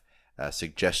have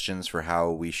suggestions for how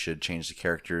we should change the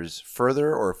characters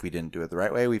further, or if we didn't do it the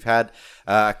right way. We've had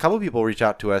a couple of people reach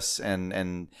out to us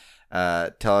and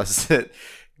tell us that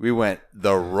we went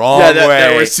the wrong way.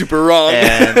 That was super wrong.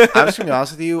 And I'm just gonna be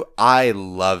honest with you, I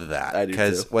love that. I do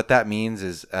because too. what that means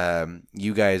is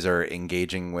you guys are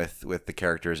engaging with the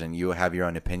characters and you have your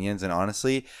own opinions. And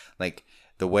honestly, like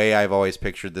the way I've always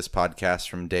pictured this podcast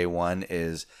from day one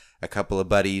is a couple of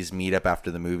buddies meet up after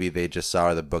the movie they just saw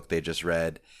or the book they just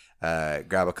read,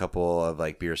 grab a couple of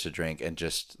like beers to drink and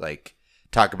just like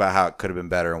talk about how it could have been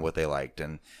better and what they liked.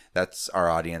 And that's our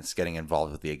audience getting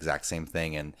involved with the exact same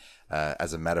thing. And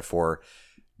as a metaphor,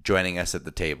 joining us at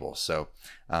the table. So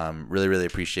really, really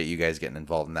appreciate you guys getting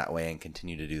involved in that way, and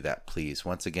continue to do that, please.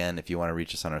 Once again, if you want to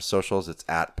reach us on our socials, it's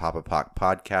at Popapoc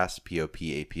Podcast,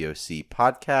 POPAPOC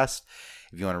Podcast.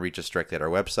 If you want to reach us directly at our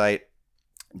website,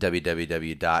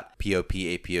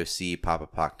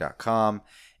 www.popapocpoc.com.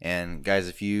 And guys,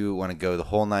 if you want to go the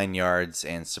whole 9 yards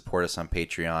and support us on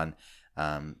Patreon,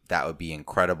 that would be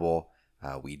incredible.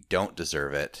 We don't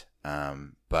deserve it,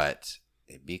 but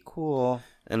it'd be cool.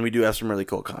 And we do have some really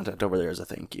cool content over there as a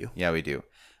thank you. Yeah, we do.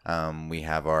 We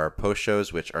have our post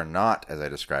shows, which are not, as I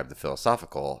described, the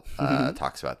philosophical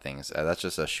talks about things. That's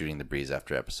just us shooting the breeze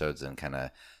after episodes and kind of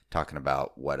talking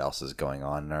about what else is going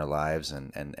on in our lives,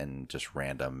 and just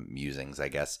random musings, I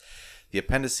guess. The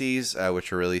appendices,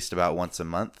 which are released about once a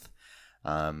month,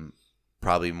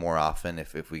 probably more often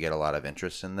if we get a lot of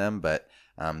interest in them, but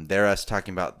they're us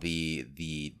talking about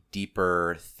the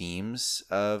deeper themes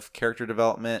of character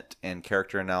development and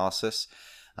character analysis.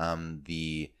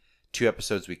 The 2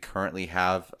 episodes we currently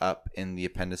have up in the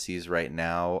appendices right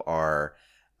now are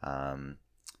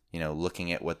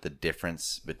looking at what the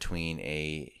difference between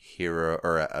a hero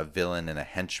or a villain and a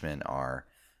henchman are,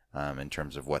 in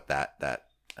terms of what that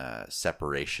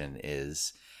separation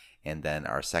is. And then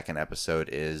our second episode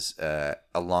is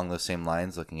along those same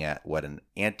lines, looking at what an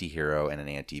anti-hero and an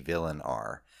anti-villain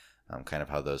are, kind of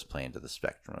how those play into the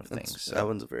spectrum of things. So, that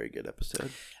one's a very good episode.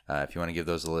 If you want to give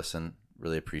those a listen,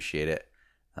 really appreciate it.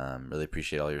 Really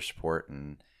appreciate all your support.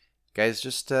 And guys,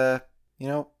 just go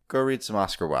read some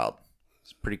Oscar Wilde.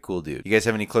 He's a pretty cool dude. You guys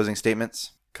have any closing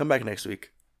statements? Come back next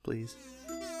week, please.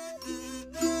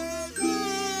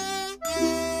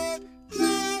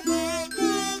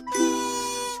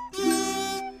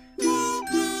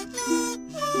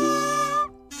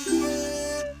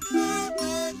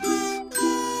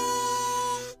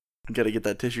 Got to get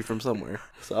that tissue from somewhere.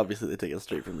 So obviously they take it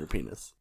straight from your penis.